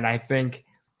role, and I think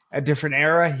a different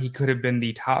era, he could have been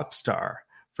the top star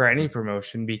for any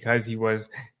promotion because he was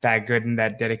that good and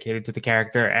that dedicated to the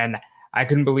character. And I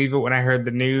couldn't believe it when I heard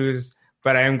the news,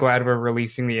 but I am glad we're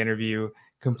releasing the interview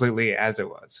completely as it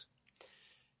was.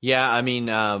 Yeah, I mean,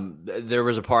 there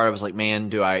was a part I was like,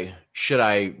 man, should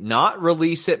I not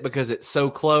release it because it's so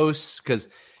close? Because,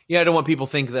 I don't want people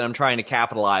to think that I'm trying to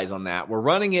capitalize on that. We're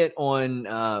running it on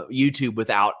YouTube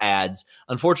without ads.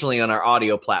 Unfortunately, on our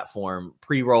audio platform,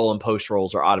 pre-roll and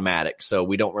post-rolls are automatic, so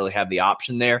we don't really have the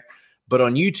option there. But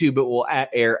on YouTube, it will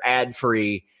air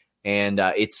ad-free, and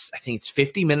I think it's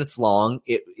 50 minutes long.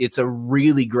 It's a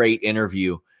really great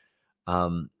interview.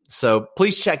 So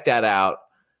please check that out.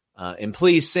 And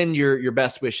please send your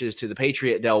best wishes to the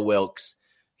Patriot Del Wilkes,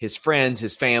 his friends,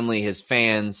 his family, his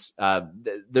fans.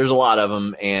 There's a lot of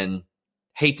them, and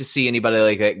hate to see anybody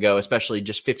like that go, especially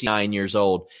just 59 years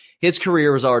old. His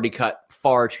career was already cut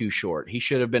far too short. He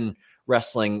should have been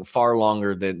wrestling far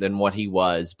longer than what he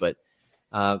was. But,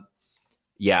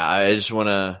 yeah, I just want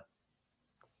to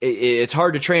 – it's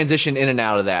hard to transition in and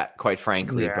out of that, quite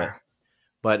frankly. Yeah.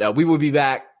 But we will be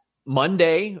back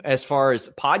Monday as far as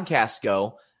podcasts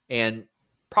go. And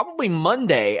probably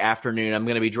Monday afternoon, I'm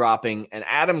going to be dropping an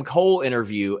Adam Cole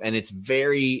interview, and it's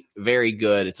very, very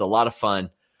good. It's a lot of fun.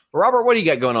 Robert, what do you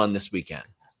got going on this weekend?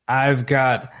 I've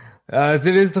got, it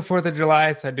is the 4th of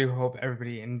July, so I do hope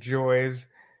everybody enjoys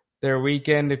their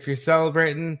weekend. If you're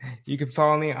celebrating, you can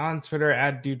follow me on Twitter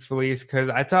at DudeFelice, because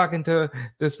I talk into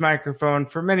this microphone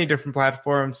for many different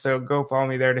platforms, so go follow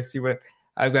me there to see what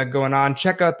I've got going on.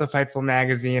 Check out the Fightful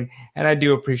magazine, and I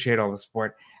do appreciate all the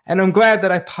support. And I'm glad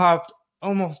that I popped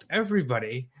almost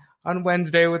everybody on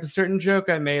Wednesday with a certain joke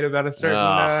I made about a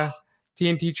certain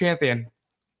TNT champion.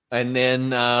 And then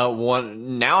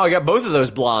now I got both of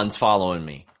those blondes following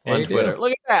me. on Twitter.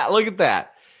 Look at that. Look at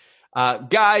that.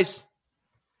 Guys,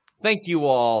 thank you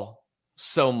all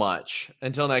so much.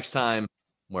 Until next time,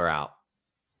 we're out.